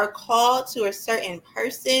 are called to a certain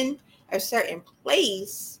person, a certain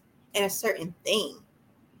place, and a certain thing.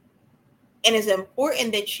 And it's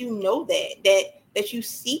important that you know that that you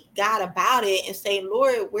seek God about it and say,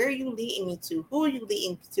 Lord, where are you leading me to? Who are you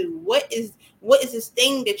leading me to? What is this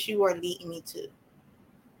thing that you are leading me to?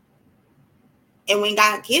 And when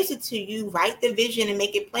God gives it to you, write the vision and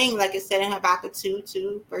make it plain, like it said in Habakkuk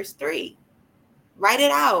 2, verse 3. Write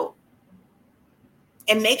it out.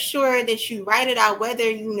 And make sure that you write it out, whether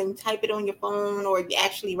you type it on your phone or you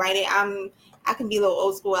actually write it. I can be a little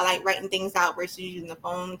old school. I like writing things out versus using the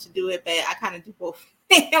phone to do it, but I kind of do both,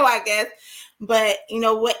 I guess. But,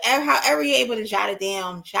 whatever, however you're able to jot it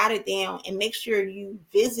down and make sure you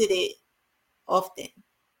visit it often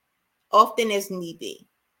as need be.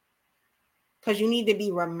 Because you need to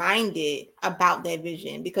be reminded about that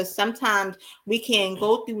vision, because sometimes we can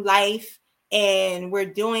go through life and we're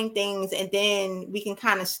doing things and then we can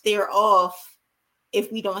kind of stare off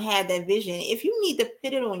if we don't have that vision. If you need to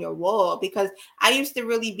put it on your wall, because I used to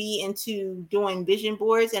really be into doing vision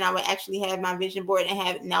boards, and I would actually have my vision board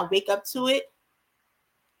and now wake up to it.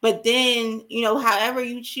 But then, however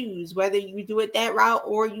you choose, whether you do it that route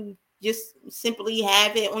or you just simply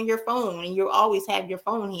have it on your phone and you always have your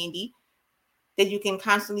phone handy, that you can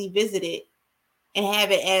constantly visit it and have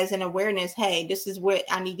it as an awareness. Hey, this is what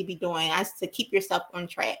I need to be doing. As to keep yourself on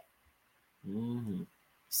track. Mm-hmm.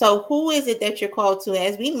 So who is it that you're called to?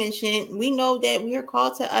 As we mentioned, we know that we are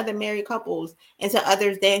called to other married couples and to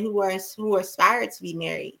others that who aspire to be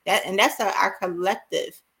married. That's our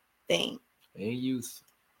collective thing. And youth.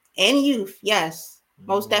 Yes,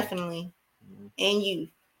 most definitely. And youth.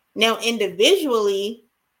 Now, individually,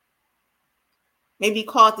 maybe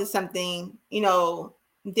called to something,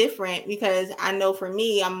 different, because I know for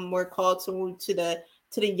me, I'm more called to the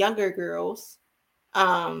younger girls,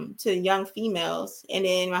 to the young females. And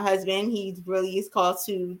then my husband, he really is called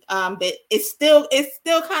to, but it's still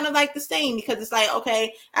kind of like the same, because it's like,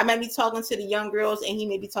 okay, I might be talking to the young girls and he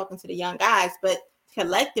may be talking to the young guys, but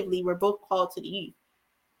collectively we're both called to the youth.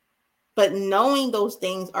 But knowing those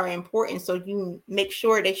things are important, so you make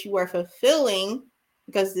sure that you are fulfilling,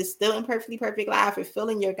 because it's still Imperfectly Perfect Life,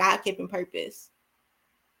 fulfilling your God-given purpose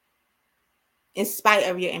in spite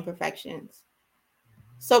of your imperfections.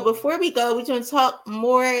 So before we go, we're going to talk a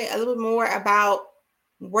little bit more about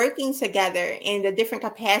working together and the different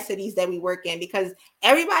capacities that we work in, because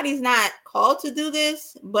everybody's not called to do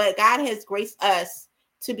this, but God has graced us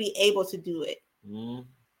to be able to do it. Mm-hmm.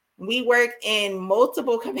 We work in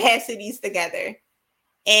multiple capacities together,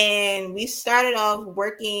 and we started off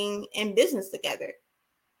working in business together.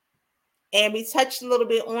 And we touched a little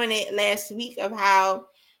bit on it last week of how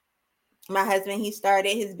my husband, he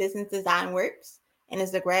started his business Design Works, and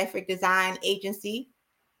it's a graphic design agency.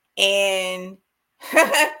 And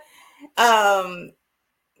God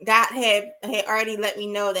had already let me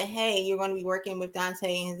know that, hey, you're going to be working with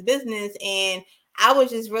Dante in his business. And I was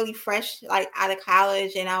just really fresh, like out of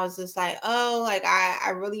college. And I was just like, oh, like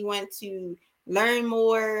I really want to learn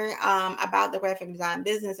more about the graphic design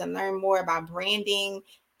business and learn more about branding.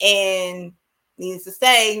 And needless to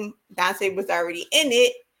say, Dante was already in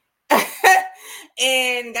it.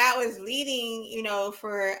 And God was leading,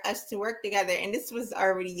 for us to work together. And this was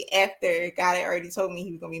already after God had already told me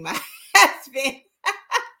he was going to be my husband.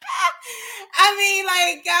 I mean,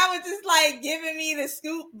 like, God was just like giving me the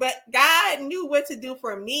scoop, but God knew what to do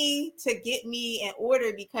for me to get me in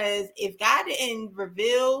order, because if God didn't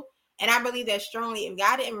reveal, and I believe that strongly, if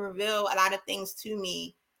God didn't reveal a lot of things to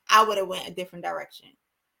me, I would have went a different direction.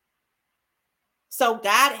 So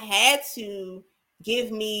God had to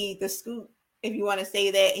give me the scoop, if you want to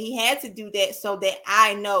say that. He had to do that so that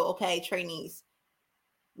I know, okay, trainees,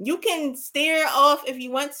 you can stare off if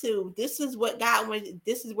you want to. This is what God wants.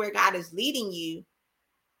 This is where God is leading you.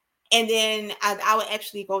 And then I would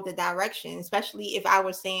actually go the direction, especially if I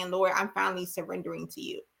was saying, Lord, I'm finally surrendering to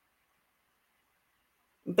you.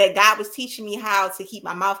 But God was teaching me how to keep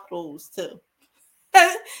my mouth closed too,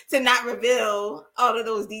 to not reveal all of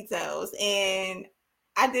those details. And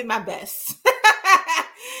I did my best.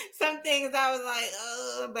 Some things I was like,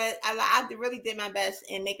 oh, but I really did my best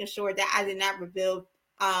in making sure that I did not reveal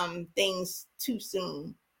things too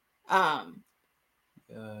soon.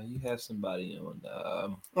 You have somebody on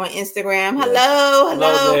Instagram. Yeah.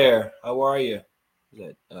 Hello there. How are you?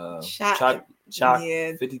 Is that Chalk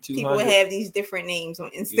yeah, 5200? People have these different names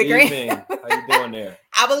on Instagram. Good evening. How you doing there?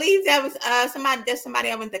 I believe that was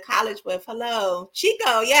somebody I went to college with. Hello,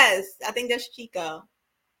 Chico. Yes, I think that's Chico.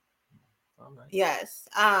 All right. Yes.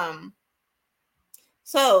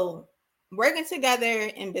 So working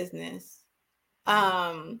together in business.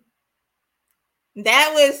 I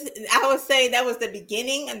would say that was the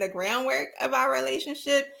beginning and the groundwork of our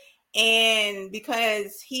relationship. And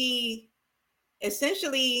because he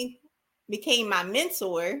essentially became my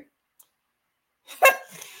mentor,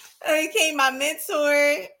 became my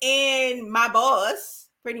mentor and my boss,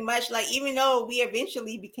 pretty much. Like, even though we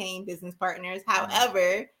eventually became business partners,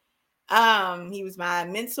 however, he was my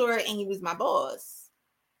mentor and he was my boss.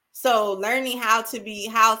 So learning how to be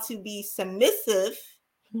submissive.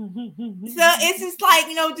 So it's just like,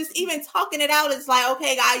 just even talking it out, it's like,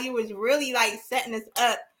 okay, God, you was really like setting us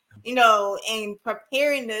up, and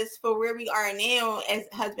preparing us for where we are now as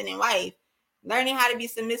husband and wife. Learning how to be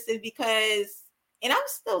submissive and I'm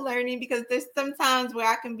still learning, because there's sometimes where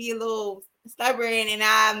I can be a little stubborn and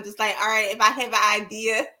I'm just like, all right, if I have an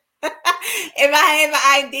idea,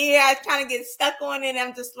 I kind of get stuck on it.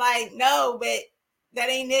 I'm just like, no, but that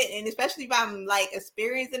ain't it. And especially if I'm like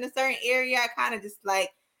experienced in a certain area, I kind of just like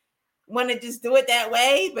want to just do it that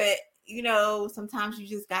way. But sometimes you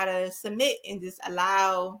just gotta submit and just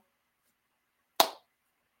allow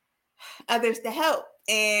others to help,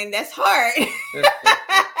 and that's hard.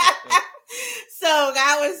 So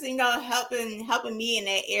God was, helping me in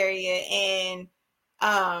that area, and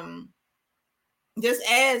just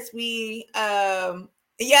as we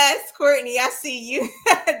yes, Courtney, I see you.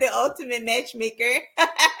 The ultimate matchmaker.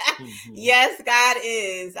 Yes, God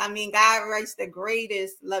is. I mean, God writes the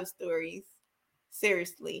greatest love stories.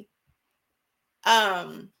 Seriously.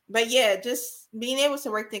 But yeah, just being able to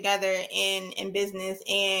work together in business,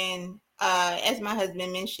 and as my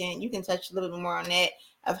husband mentioned, you can touch a little bit more on that,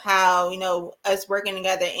 of how us working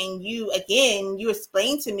together, and you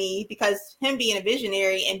explained to me, because him being a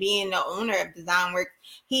visionary and being the owner of Design Work,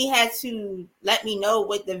 he had to let me know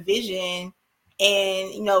what the vision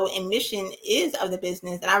and mission is of the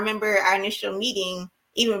business. And I remember our initial meeting,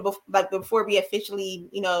 even before we officially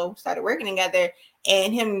started working together,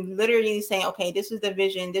 and him literally saying, okay, this is the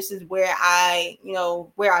vision, this is where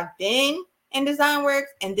where I've been in Design Work,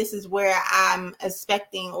 and this is where I'm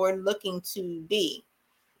expecting or looking to be.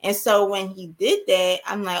 And so when he did that,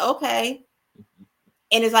 I'm like, okay.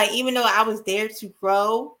 And it's like, even though I was there to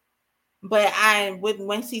grow, but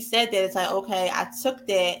once he said that, it's like, okay, I took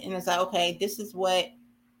that, and it's like, okay, this is what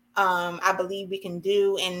I believe we can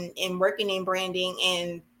do, in working in branding,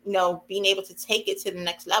 and being able to take it to the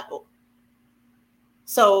next level.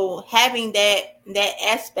 So having that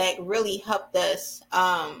aspect really helped us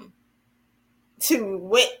to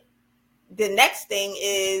what the next thing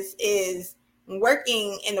is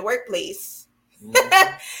working in the workplace.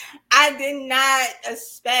 Mm-hmm. I did not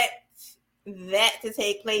expect that to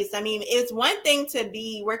take place. I mean, it's one thing to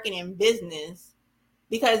be working in business,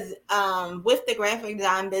 because with the graphic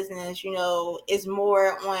design business, it's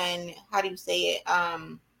more on, how do you say it,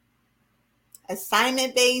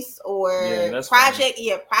 assignment based or project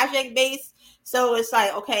based. So it's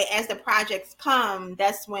like, okay, as the projects come,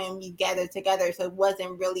 that's when we gather together. So it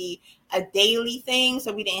wasn't really a daily thing,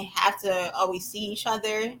 so we didn't have to always see each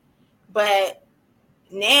other. But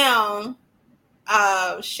now,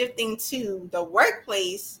 shifting to the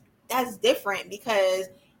workplace, that's different, because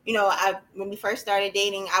when we first started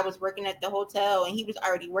dating, I was working at the hotel and he was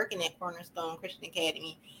already working at Cornerstone Christian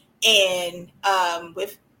Academy. And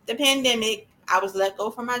with the pandemic, I was let go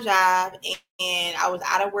from my job, and I was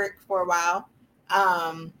out of work for a while.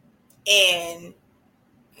 And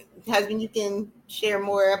husband, you can share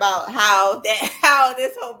more about how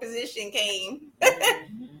this whole position came.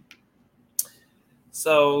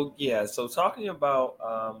 So talking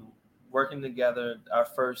about working together, our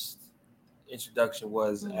first introduction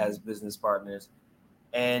was as business partners,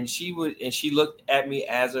 and she looked at me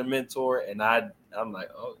as her mentor, and I'm like,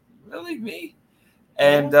 oh, really, me?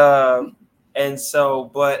 And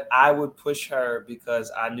so, but I would push her,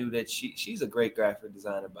 because I knew that she's a great graphic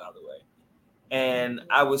designer, by the way. And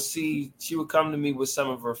I would see, she would come to me with some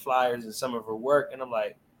of her flyers and some of her work, and I'm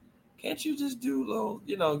like, can't you just do little,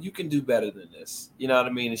 you can do better than this. You know what I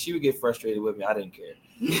mean? And she would get frustrated with me. I didn't care.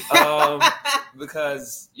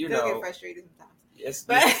 Because, get frustrated sometimes.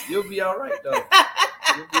 Yes, you'll be all right, though.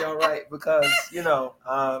 You'll be all right, because,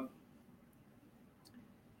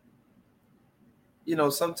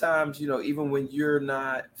 sometimes, even when you're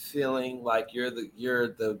not feeling like you're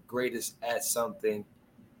the greatest at something,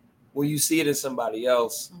 when you see it in somebody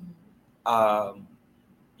else,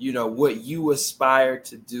 what you aspire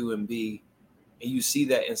to do and be, and you see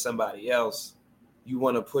that in somebody else, you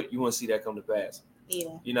want to see that come to pass.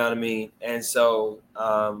 Yeah. You know what I mean? And so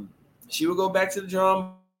she would go back to the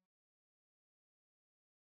drum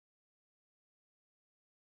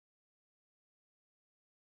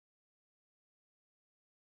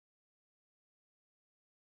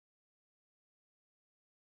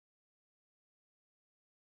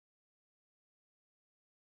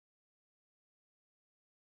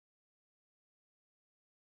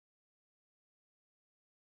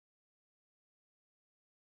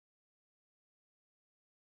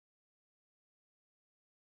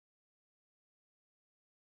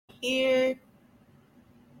here.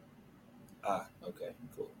 Okay,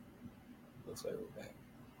 cool. Looks like we're back.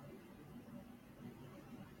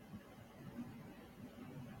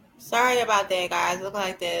 Sorry about that, guys. Looked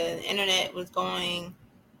like the internet was going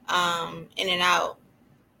in and out.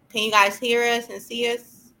 Can you guys hear us and see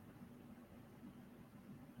us?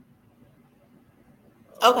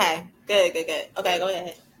 Okay, good. Okay, go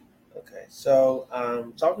ahead. Okay, so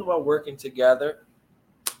talking about working together,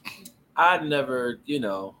 I never,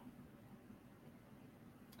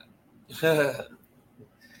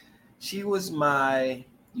 she was my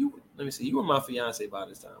let me see, you were my fiance by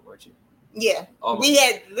this time, weren't you? Yeah. Almost. We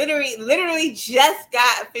had literally just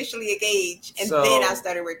got officially engaged, and then I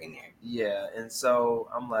started working there. Yeah, and so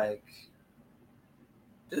I'm like,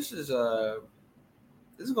 this is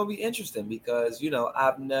gonna be interesting because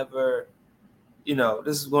I've never,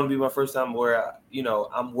 this is going to be my first time where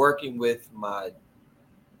I'm working with my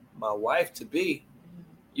wife to be,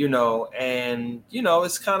 and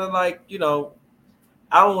it's kind of like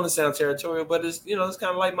I don't want to sound territorial, but it's it's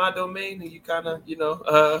kind of like my domain, and you kind of impeding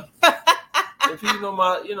on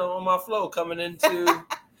my on my flow coming into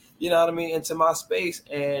what I mean, into my space.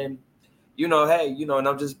 And hey, and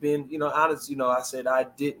I'm just being honest. I said I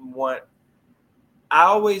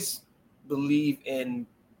always believe in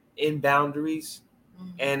boundaries,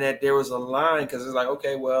 and that there was a line, because it's like,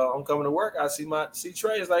 okay, well, I'm coming to work, I see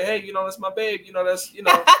Trey, it's like, hey, that's my babe, that's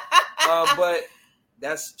but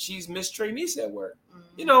she's Miss Trinice at work,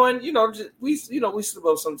 and we slip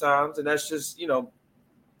up sometimes, and that's just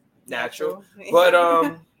natural. But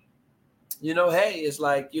hey, it's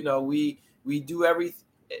like we do everything.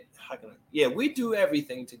 We do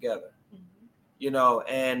everything together.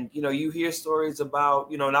 And you hear stories about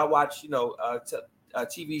and I watch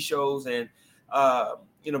TV shows, and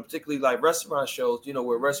particularly like restaurant shows,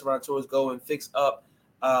 where restaurateurs go and fix up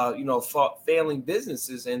failing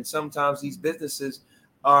businesses, and sometimes these businesses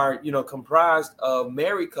are comprised of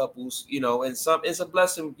married couples, and it's a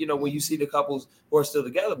blessing when you see the couples who are still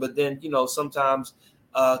together. But then sometimes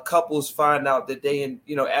couples find out that they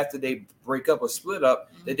after they break up or split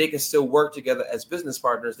up, that they can still work together as business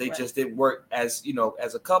partners. They just didn't work as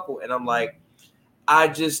as a couple. And I'm like, I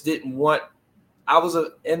just didn't want. I'll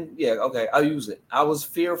use it. I was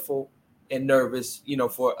fearful and nervous,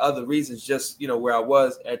 for other reasons, just where I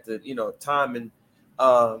was at the time, and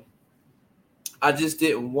I just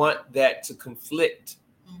didn't want that to conflict.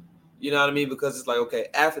 You know what I mean? Because it's like, okay,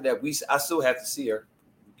 after that, I still have to see her.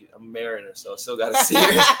 I'm marrying her, so I still got to see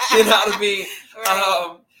her. You know what I mean?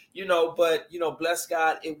 Right. But bless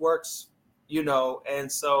God, it works.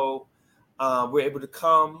 And so we're able to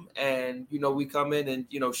come, and we come in, and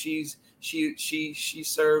she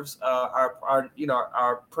serves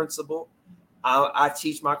our principal. I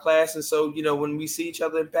teach my class, and so when we see each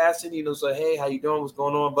other in passing, say, hey, how you doing? What's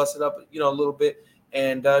going on? Bust it up, a little bit,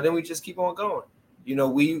 and then we just keep on going.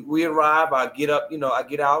 We arrive. I get up. I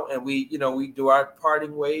get out, and we do our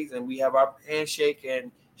parting ways, and we have our handshake,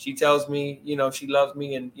 and she tells me she loves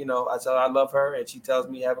me, and I tell her I love her, and she tells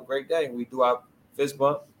me have a great day, and we do our fist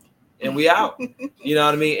bump, and we out. You know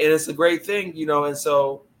what I mean? And it's a great thing, and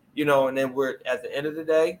so and then we're at the end of the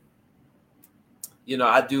day.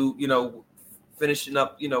 I do finishing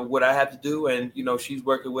up what I have to do, and she's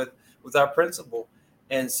working with our principal,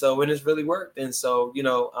 and so it's really worked. And so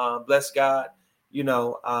bless God,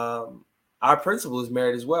 our principal is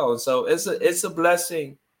married as well, and so it's a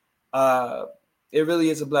blessing. It really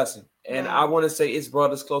is a blessing, and I want to say it's brought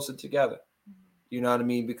us closer together. You know what I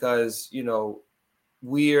mean? Because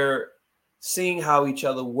we're seeing how each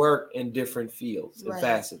other work in different fields and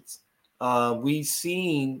facets. We've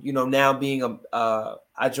seen now being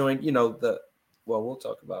I joined we'll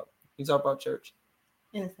talk about. Can you talk about church?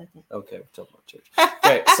 In a second. Okay, we'll talk about church.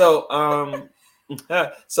 Okay, so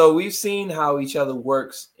so we've seen how each other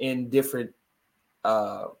works in different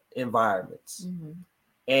environments,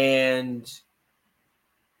 and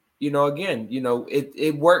again,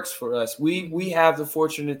 it works for us. We have the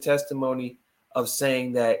fortunate testimony of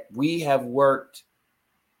saying that we have worked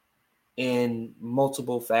in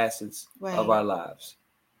multiple facets of our lives,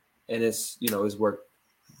 and it's worked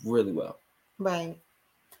really well. Right.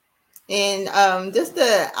 And I don't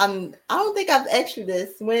think I've asked you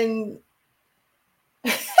this when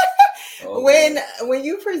when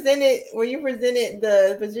you presented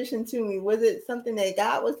the position to me, was it something that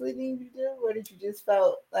God was leading you to do, or did you just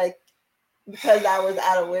felt like because I was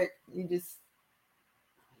out of work, you just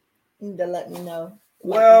need to let me know?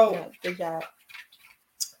 Well, good job.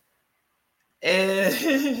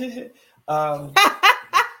 And I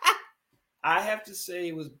have to say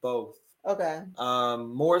it was both. Okay.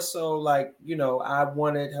 More so like, I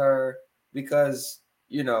wanted her because,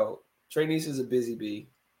 Trinice is a busy bee.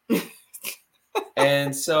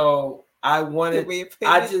 And so I wanted,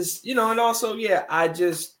 and also,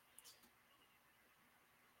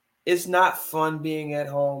 it's not fun being at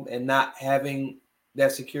home and not having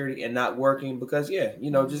that security and not working because,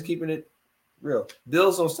 just keeping it real.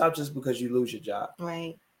 Bills don't stop just because you lose your job.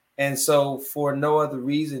 Right. And so for no other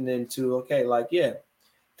reason than to,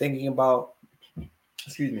 thinking about,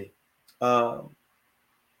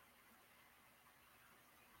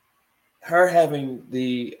 her having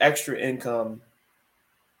the extra income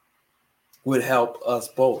would help us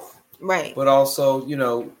both. Right. But also,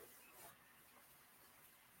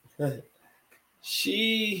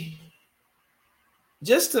 she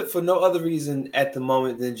for no other reason at the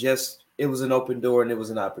moment than just it was an open door and it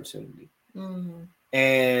was an opportunity. Mm-hmm.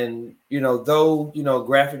 And, though,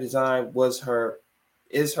 graphic design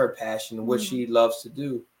is her passion and what she loves to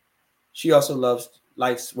do, she also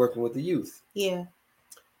likes working with the youth. Yeah.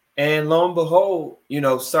 And lo and behold,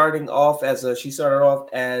 started off as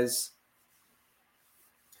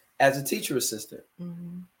a teacher assistant.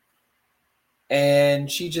 Mm-hmm.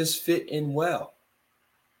 And she just fit in well.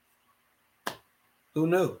 Who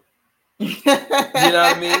knew? You know what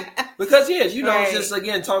I mean? Because it's just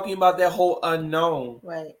again talking about that whole unknown.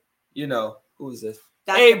 Right. Who is this?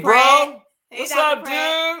 Dr. Hey, Pratt. bro. Hey, what's Dr. up,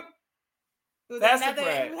 Pratt. dude? Who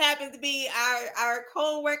happens to be our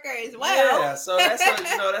co-worker as well. Yeah, so that's a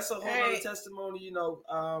whole other testimony,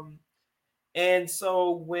 and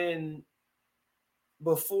so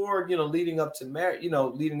before leading up to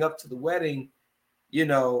leading up to the wedding,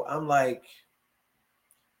 I'm like,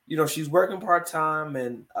 she's working part-time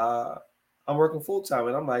and I'm working full-time,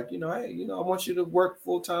 and I'm like, hey, I want you to work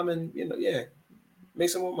full-time and make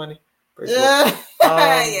some more money. Yes.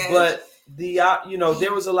 But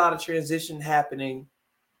there was a lot of transition happening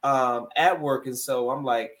at work, and so I'm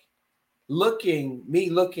like looking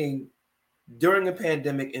during the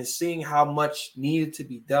pandemic and seeing how much needed to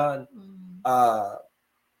be done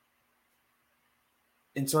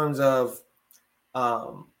in terms of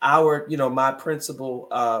my principal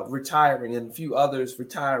retiring and a few others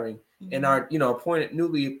retiring, and our appointed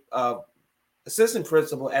newly assistant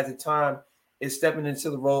principal at the time is stepping into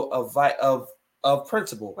the role of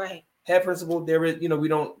principal, right? Head principal. There is we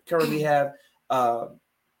don't currently have an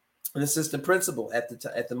assistant principal at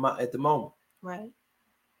the moment, right?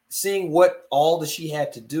 Seeing what all that she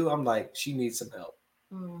had to do, I'm like, she needs some help.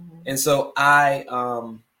 And so I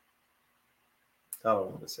don't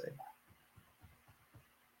want to say.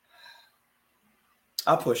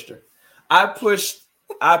 I pushed her. I pushed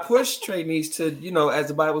Trinice to, as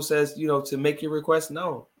the Bible says, to make your request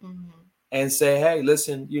known and say, hey,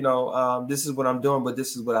 listen, this is what I'm doing, but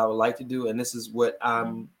this is what I would like to do. And this is what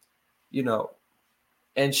I'm,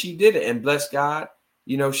 and she did it, and bless God,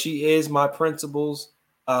 she is my principal's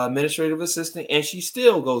administrative assistant, and she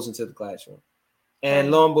still goes into the classroom.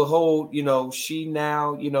 And lo and behold, she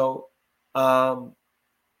now,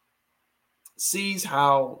 sees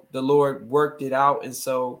how the Lord worked it out. And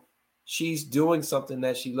so she's doing something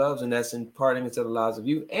that she loves, and that's imparting into the lives of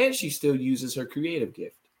you. And she still uses her creative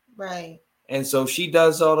gift. Right. And so she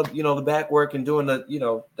does all the, the back work and doing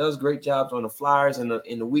the, does great jobs on the flyers and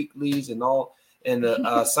in the weeklies and all, and the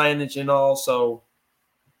signage and all. So,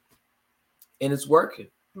 and it's working.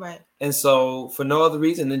 Right. And so for no other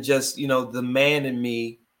reason than just, the man in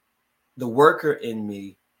me, the worker in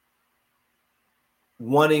me,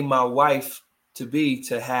 wanting my wife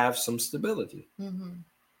to have some stability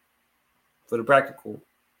for the practical,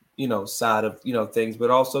 side of, things, but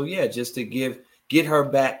also, just to get her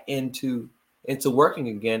back into working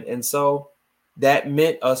again. And so that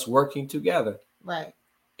meant us working together. Right.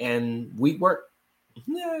 And we work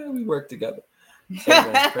together.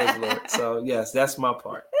 Amen. Praise the Lord. So yes, that's my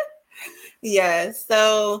part. Yes.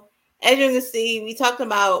 So as you can see, we talked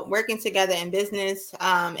about working together in business,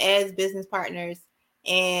 as business partners.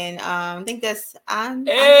 And I think that's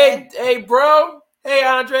Hey, bro. Hey,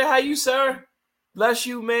 Andre, how you, sir? Bless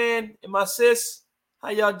you, man. And my sis, how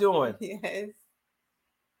y'all doing? Yes.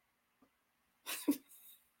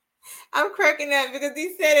 I'm cracking up because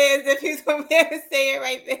he said it as if he's gonna be able to say it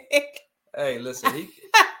right there. Hey, listen,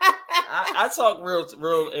 I talk real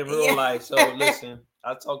in real life. So listen,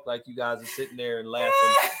 I talk like you guys are sitting there and laughing.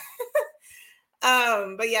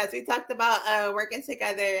 But yes, we talked about working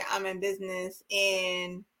together in business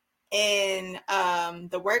and in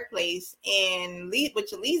the workplace, and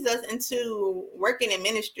which leads us into working in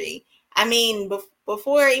ministry. I mean,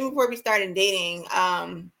 before we started dating,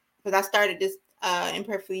 because I started this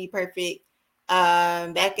Imperfectly Perfect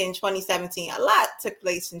back in 2017. A lot took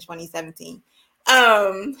place in 2017.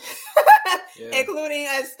 Including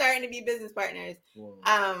us starting to be business partners. Well,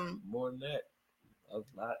 more than that. A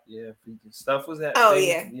lot, yeah. Stuff was happening. Oh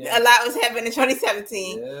yeah, a lot was happening in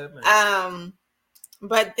 2017. Yeah, man.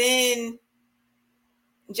 But then,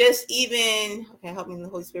 just even okay, help me in the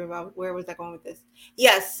Holy Spirit. Where was I going with this?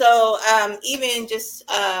 Yes, so even just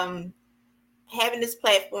having this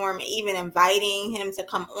platform, even inviting him to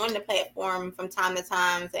come on the platform from time to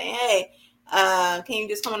time, saying, "Hey, can you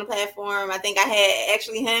just come on the platform?" I think I had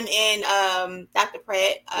actually him and Dr.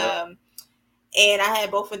 Pratt. Yep. And I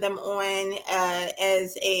had both of them on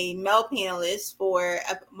as a male panelist for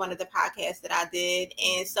one of the podcasts that I did.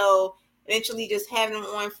 And so eventually just having them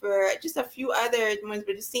on for just a few other ones,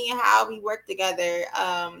 but just seeing how we work together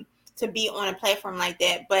to be on a platform like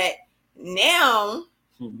that. But now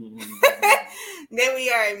that we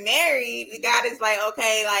are married, God is like,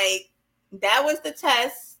 okay, like that was the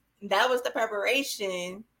test. That was the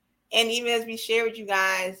preparation. And even as we share with you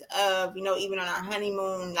guys of, even on our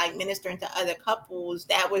honeymoon, like ministering to other couples,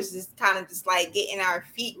 that was just kind of just like getting our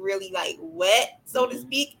feet really like wet, so to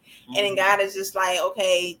speak. And then God is just like,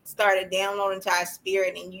 okay, started downloading to our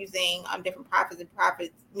spirit and using different prophets and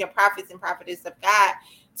prophetess of God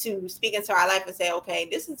to speak into our life and say, okay,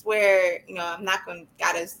 this is where, I'm not going to,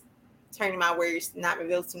 God is turning my words, not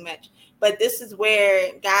reveal too much, but this is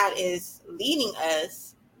where God is leading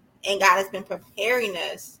us and God has been preparing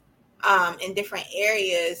us in different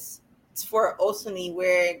areas for ultimately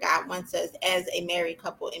where God wants us as a married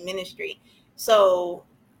couple in ministry. So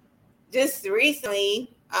just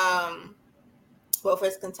recently, both of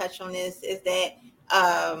us can touch on this, is that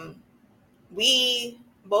we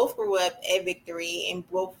both grew up at Victory and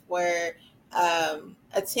both were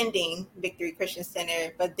attending Victory Christian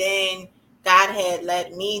Center, but then God had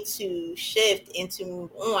led me to shift and to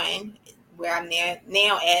move on where I'm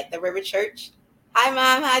now at the River Church. Hi,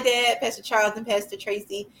 Mom. Hi, Dad. Pastor Charles and Pastor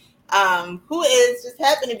Tracy, who is just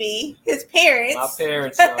happen to be his parents. My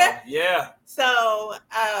parents, yeah. So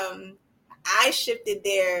I shifted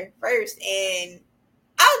there first, and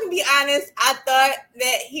I can be honest, I thought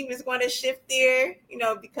that he was going to shift there,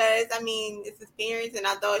 because, it's his parents, and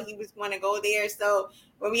I thought he was going to go there. So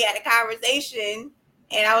when we had a conversation,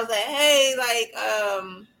 and I was like, hey, like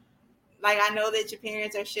I know that your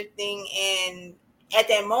parents are shifting, and at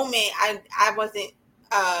that moment, I wasn't,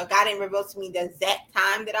 God didn't reveal to me the exact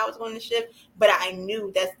time that I was going to shift, but I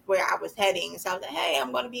knew that's where I was heading. So I was like, hey,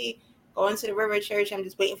 I'm going to be going to the River Church. I'm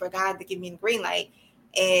just waiting for God to give me the green light.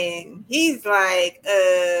 And he's like,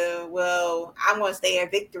 well, I'm going to stay at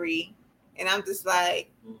Victory. And I'm just like,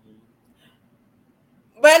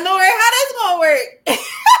 but Lord, how that's going to work?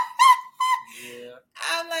 Yeah.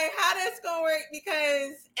 I'm like, how that's gonna work?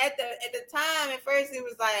 Because at the time, at first it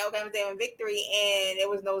was like, okay, I'm staying Victory, and there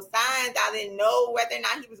was no signs. I didn't know whether or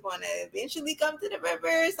not he was going to eventually come to the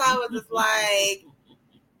river. So I was just like,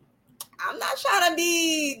 I'm not trying to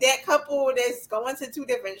be that couple that's going to two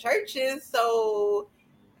different churches. So,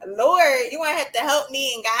 Lord, you're gonna have to help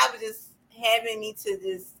me. And God was just having me to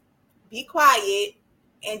just be quiet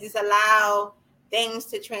and just allow things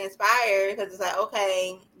to transpire, because it's like,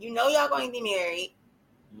 okay, y'all going to be married.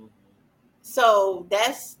 So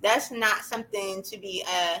that's not something to be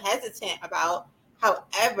hesitant about.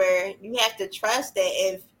 However, you have to trust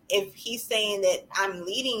that if he's saying that I'm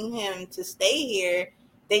leading him to stay here,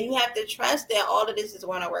 then you have to trust that all of this is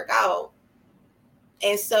going to work out.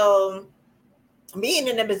 And so being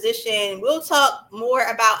in a position, we'll talk more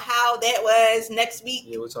about how that was next week.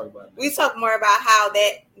 Yeah, we'll talk about it. We'll talk more about how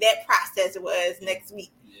that process was next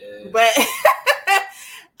week. Yeah.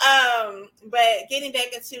 But getting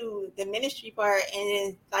back into the ministry part, and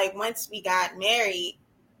then like once we got married,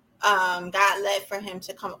 God led for him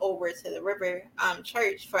to come over to the River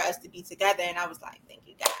Church for us to be together, and I was like, thank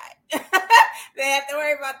you, God. They have to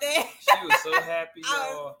worry about that. She was so happy.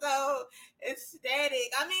 I was so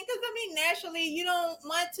ecstatic. Because naturally you don't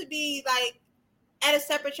want to be like at a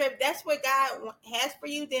separate church. That's what God has for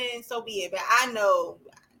you, then so be it. But I know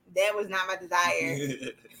that was not my desire.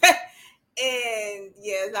 And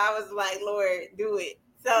yes, I was like, Lord, do it.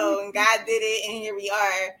 So and God did it, and here we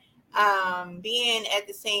are, being at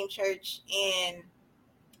the same church. And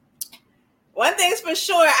one thing's for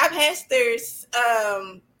sure, our pastors,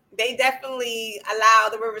 they definitely allow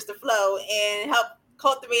the rivers to flow and help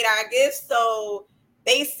cultivate our gifts. So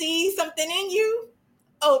they see something in you.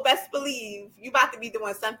 Oh, best believe you about to be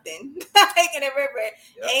doing something like in a river.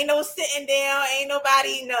 Yep. Ain't no sitting down. Ain't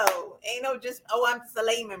nobody. No, ain't no just. Oh, I'm just a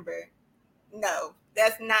lay member. No,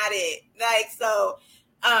 that's not it. Like, so,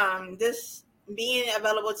 this being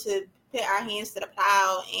available to put our hands to the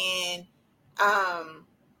plow, and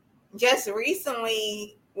just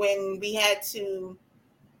recently, when we had to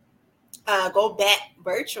go back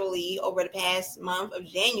virtually over the past month of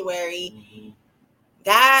January,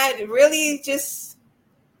 God really just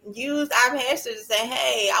used our pastor to say,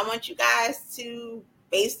 hey, I want you guys to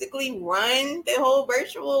basically run the whole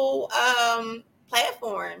virtual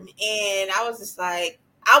platform. And I was just like,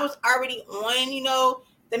 I was already on,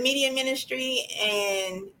 the media ministry,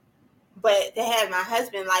 but to have my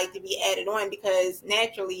husband like to be added on, because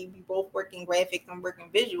naturally we both work in graphics and work in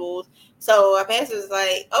visuals. So our pastor was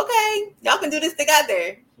like, okay, y'all can do this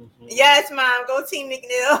together. Yes, Mom, go Team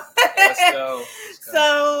McNeil. Let's go.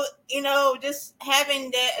 So, just having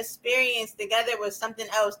that experience together was something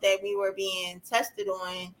else that we were being tested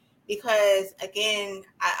on, because again,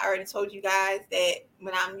 I already told you guys that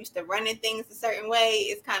when I'm used to running things a certain way,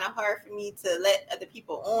 it's kind of hard for me to let other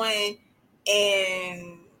people on,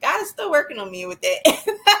 and God is still working on me with that.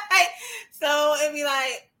 So it'd be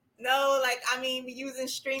like, no, we're using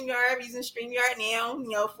StreamYard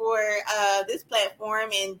now, for this platform,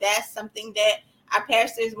 and that's something that our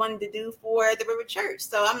pastors wanted to do for the River Church.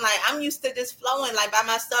 So I'm used to just flowing by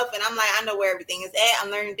myself, and I know where everything is at. I'm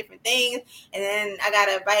learning different things, and then I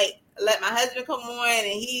gotta let my husband come on,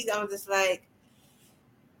 and I'm just like,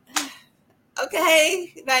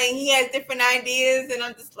 okay, he has different ideas, and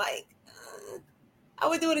I'm just like, I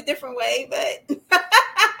would do it a different way, but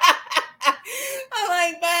I'm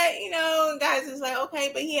like, but guys is like, okay,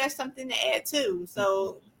 but he has something to add too.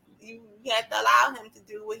 So you have to allow him to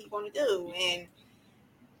do what he want to do, and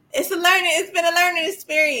it's been a learning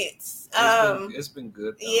experience. It's been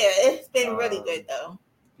good though. Yeah, it's been really good though.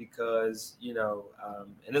 Because,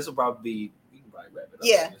 and this will probably be, we can probably wrap it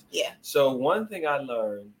up. Yeah. So one thing I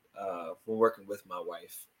learned from working with my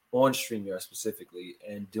wife on StreamYard specifically,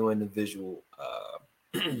 and doing the visual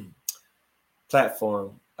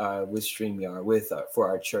platform with StreamYard for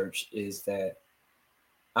our church, is that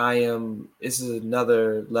this is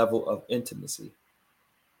another level of intimacy.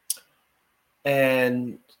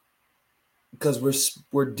 And because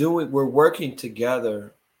we're working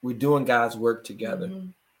together, we're doing God's work together. Mm-hmm.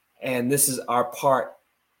 And this is our part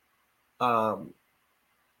to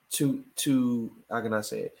how can I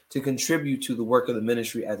say it? To contribute to the work of the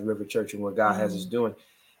ministry at the River Church and what God has us doing.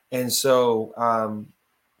 And so,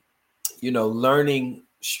 learning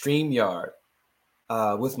StreamYard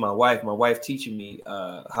with my wife teaching me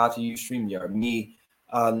how to use StreamYard, me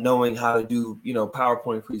knowing how to do,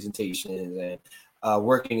 PowerPoint presentations, and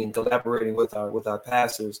working and collaborating with our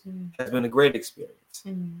pastors has been a great experience.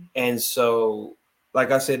 And so,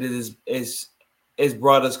 like I said, it's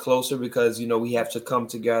brought us closer, because we have to come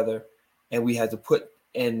together, and we have to put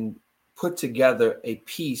together a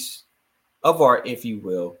piece of art, if you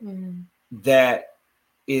will, that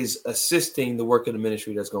is assisting the work of the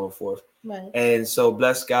ministry that's going forth. Right. And so,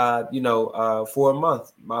 bless God, for a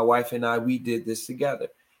month, my wife and I, we did this together,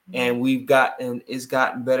 and it's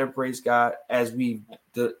gotten better, praise God, as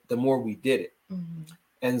the more we did it.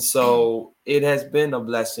 And so it has been a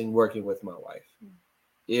blessing working with my wife.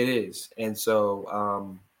 It is. And so,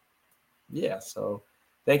 so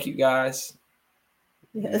thank you guys.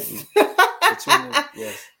 Yes.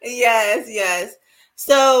 Yes.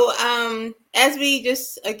 So, as we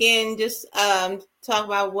just talk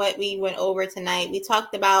about what we went over tonight, we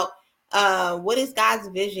talked about what is God's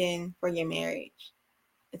vision for your marriage.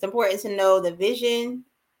 It's important to know the vision.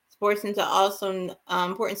 It's important to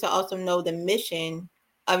also know the mission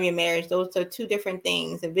of your marriage. Those are two different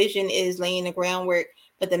things. The vision is laying the groundwork,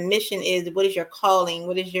 but the mission is, what is your calling?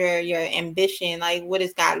 What is your ambition? Like, what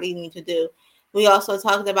is God leading you to do? We also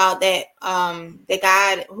talked about that that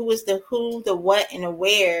God, who is the who, the what, and the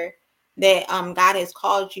where that God has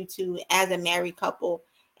called you to as a married couple.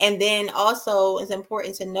 And then also it's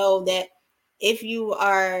important to know that if you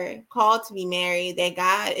are called to be married, that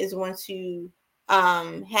God is going to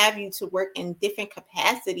have you to work in different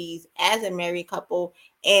capacities as a married couple.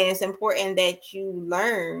 And it's important that you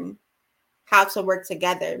learn how to work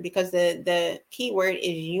together, because the key word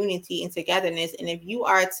is unity and togetherness. And if you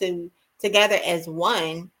are together as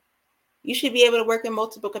one, you should be able to work in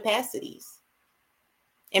multiple capacities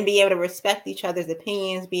and be able to respect each other's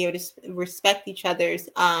opinions, be able to respect each other's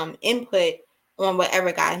input on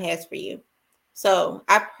whatever God has for you. So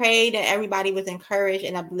I pray that everybody was encouraged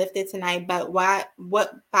and uplifted tonight by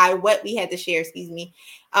what we had to share,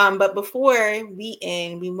 But before we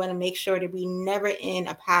end, we want to make sure that we never end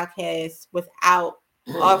a podcast without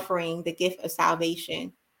offering the gift of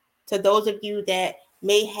salvation. To those of you that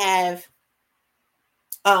may have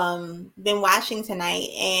been watching tonight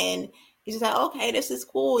and you're just like, okay, this is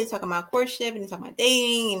cool. He's talking about courtship, and he's talking about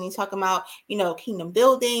dating, and he's talking about, kingdom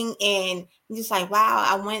building, and you're just like, wow,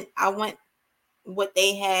 I want what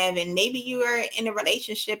they have, and maybe you are in a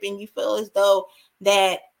relationship and you feel as though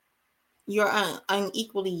that you're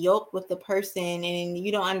unequally yoked with the person and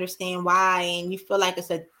you don't understand why, and you feel like it's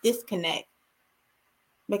a disconnect.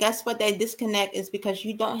 But guess what? That disconnect is because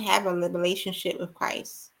you don't have a relationship with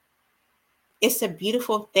Christ. It's a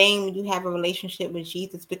beautiful thing when you have a relationship with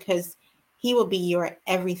Jesus, because he will be your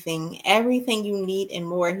everything you need and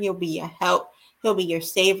more. He'll be your help. He'll be your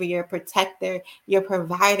savior, your protector, your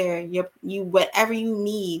provider, you whatever you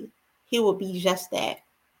need. He will be just that.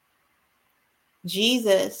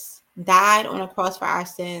 Jesus died on a cross for our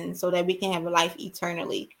sins so that we can have life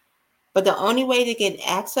eternally. But the only way to get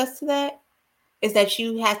access to that is that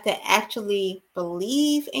you have to actually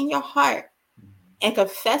believe in your heart and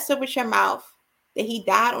confess it with your mouth that he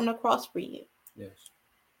died on the cross for you. Yes.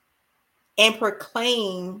 And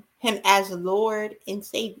proclaim him as Lord and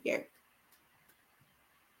Savior.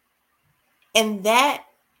 And that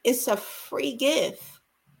is a free gift.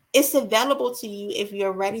 It's available to you if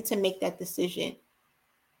you're ready to make that decision.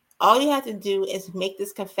 All you have to do is make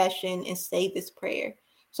this confession and say this prayer.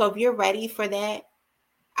 So if you're ready for that,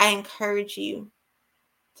 I encourage you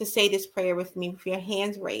to say this prayer with me with your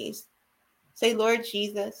hands raised. Say, Lord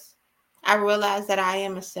Jesus, I realize that I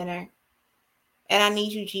am a sinner and I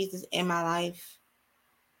need you, Jesus, in my life.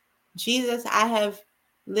 Jesus, I have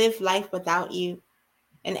lived life without you,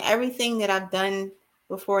 and everything that I've done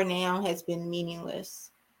before now has been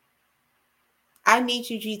meaningless. I need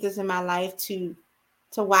you, Jesus, in my life to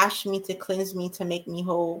wash me, to cleanse me, to make me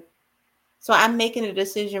whole. So I'm making a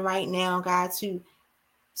decision right now, God, to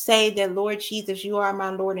say that, Lord Jesus, you are my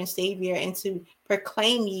Lord and Savior, and to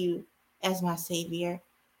proclaim you as my Savior.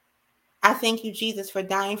 I thank you, Jesus, for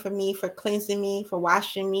dying for me, for cleansing me, for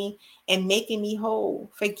washing me, and making me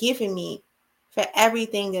whole, forgiving me for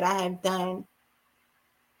everything that I have done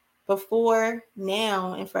before,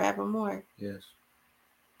 now, and forevermore. Yes.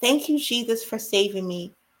 Thank you, Jesus, for saving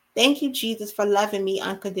me. Thank you, Jesus, for loving me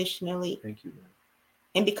unconditionally. Thank you, Lord.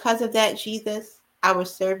 And because of that, Jesus, I will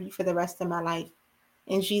serve you for the rest of my life.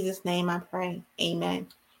 In Jesus' name I pray. Amen.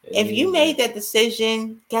 If you made that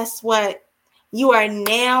decision, guess what? You are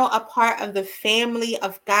now a part of the family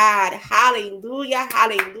of God. Hallelujah.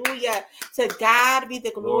 Hallelujah. To God be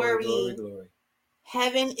the glory. Glory, glory, glory.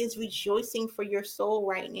 Heaven is rejoicing for your soul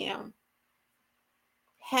right now.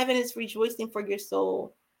 Heaven is rejoicing for your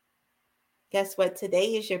soul. Guess what?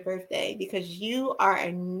 Today is your birthday because you are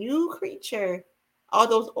a new creature. All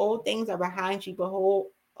those old things are behind you. Behold,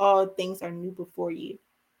 all things are new before you.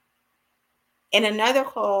 And another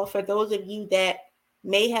call for those of you that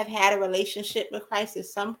may have had a relationship with Christ at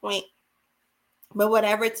some point, but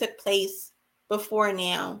whatever took place before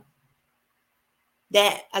now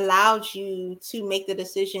that allowed you to make the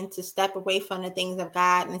decision to step away from the things of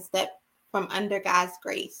God and step from under God's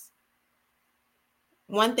grace.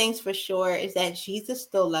 One thing's for sure is that Jesus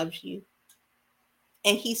still loves you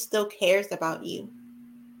and he still cares about you.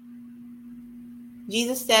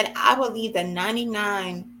 Jesus said, I will leave the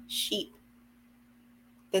 99 sheep.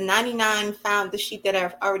 The 99 found, the sheep that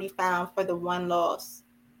are already found, for the one lost.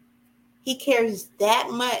 He cares that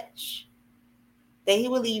much that he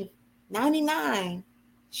will leave 99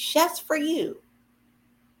 just for you.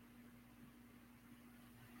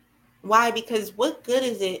 Why? Because what good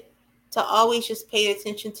is it to always just pay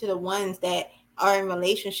attention to the ones that are in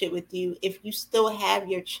relationship with you if you still have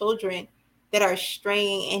your children that are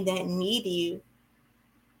straying and that need you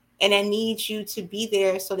and that need you to be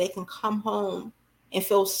there so they can come home and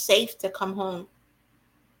feel safe to come home?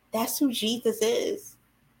 That's who Jesus is.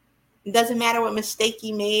 It doesn't matter what mistake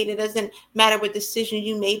you made. It doesn't matter what decision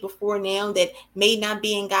you made before now that may not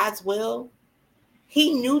be in God's will.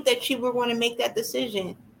 He knew that you were going to make that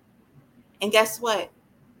decision. And guess what?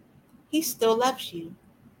 He still loves you.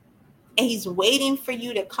 And he's waiting for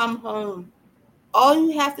you to come home. All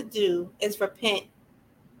you have to do is repent.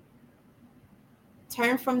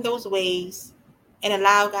 Turn from those ways and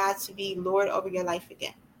allow God to be Lord over your life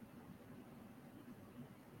again.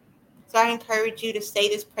 So I encourage you to say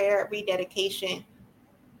this prayer at rededication.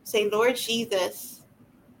 Say, Lord Jesus,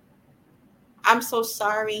 I'm so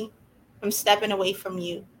sorry I'm stepping away from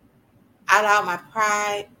you. I allow my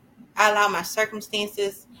pride, I allow my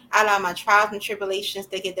circumstances, I allow my trials and tribulations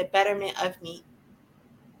to get the betterment of me.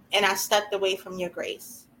 And I stepped away from your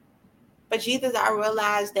grace. But Jesus, I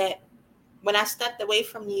realized that when I stepped away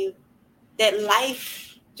from you, that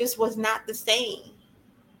life just was not the same.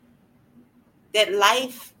 That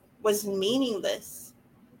life was meaningless.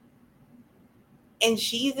 And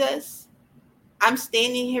Jesus, I'm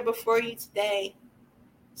standing here before you today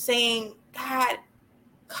saying, God,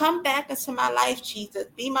 Come back into my life, Jesus.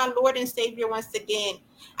 Be my Lord and Savior once again.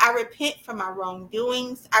 I repent for my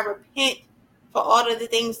wrongdoings. I repent for all of the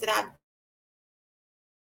things that I've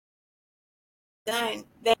done.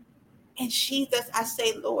 And Jesus, I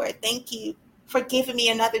say, Lord, thank you for giving me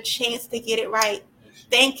another chance to get it right.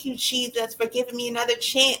 Thank you, Jesus, for giving me another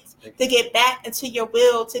chance to get back into your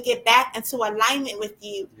will, to get back into alignment with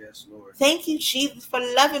you. Yes, Lord. Thank you, Jesus, for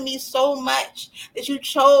loving me so much that you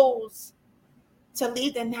chose to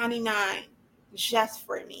leave the 99 just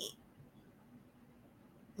for me.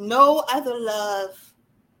 No other love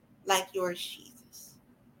like yours, Jesus.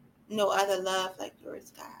 No other love like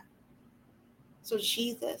yours, God. So,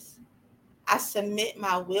 Jesus, I submit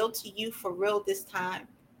my will to you for real this time.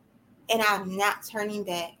 And I'm not turning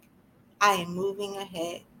back. I am moving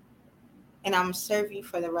ahead. And I'm going to serve you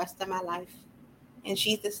for the rest of my life. In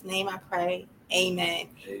Jesus' name I pray. Amen.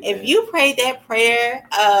 If you prayed that prayer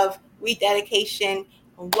of rededication,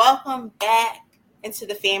 welcome back into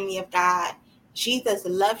the family of God. Jesus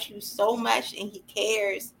loves you so much and he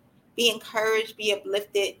cares. Be encouraged, be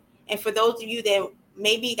uplifted. And for those of you that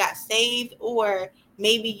maybe got saved or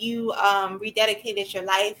maybe you rededicated your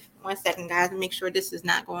life, 1 second, guys, make sure this is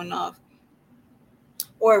not going off,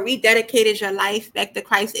 or rededicated your life back to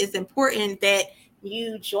Christ, it's important that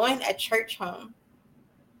you join a church home.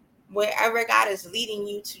 Wherever God is leading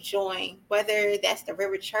you to join, whether that's the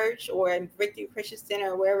River Church or Victory Christian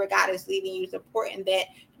Center, or wherever God is leading you, it's important that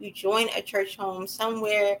you join a church home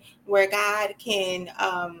somewhere where God can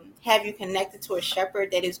have you connected to a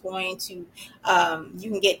shepherd that is going to, you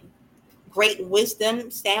can get great wisdom,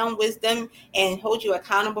 sound wisdom, and hold you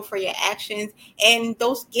accountable for your actions. And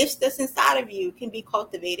those gifts that's inside of you can be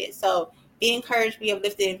cultivated. So be encouraged, be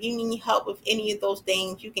uplifted. If you need help with any of those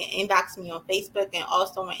things, you can inbox me on Facebook and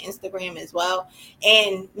also on Instagram as well.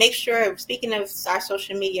 And make sure, speaking of our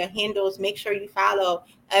social media handles, make sure you follow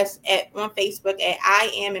us on Facebook at I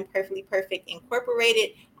Am Imperfectly Perfect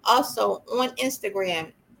Incorporated. Also on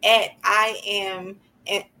Instagram at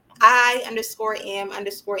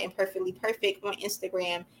I_am_imperfectly perfect on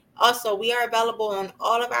Instagram. Also, we are available on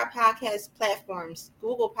all of our podcast platforms: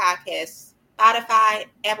 Google Podcasts, Spotify,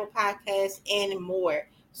 Apple Podcasts, and more.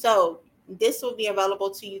 So this will be available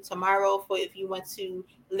to you tomorrow for if you want to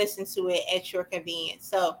listen to it at your convenience.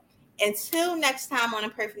 So until next time on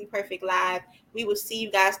Imperfectly Perfect Live, we will see you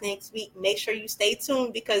guys next week. Make sure you stay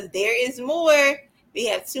tuned because there is more. We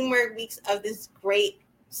have 2 more weeks of this great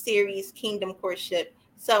series, Kingdom Courtship.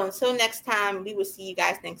 So until next time, we will see you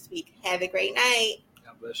guys next week. Have a great night.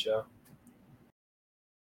 God bless y'all.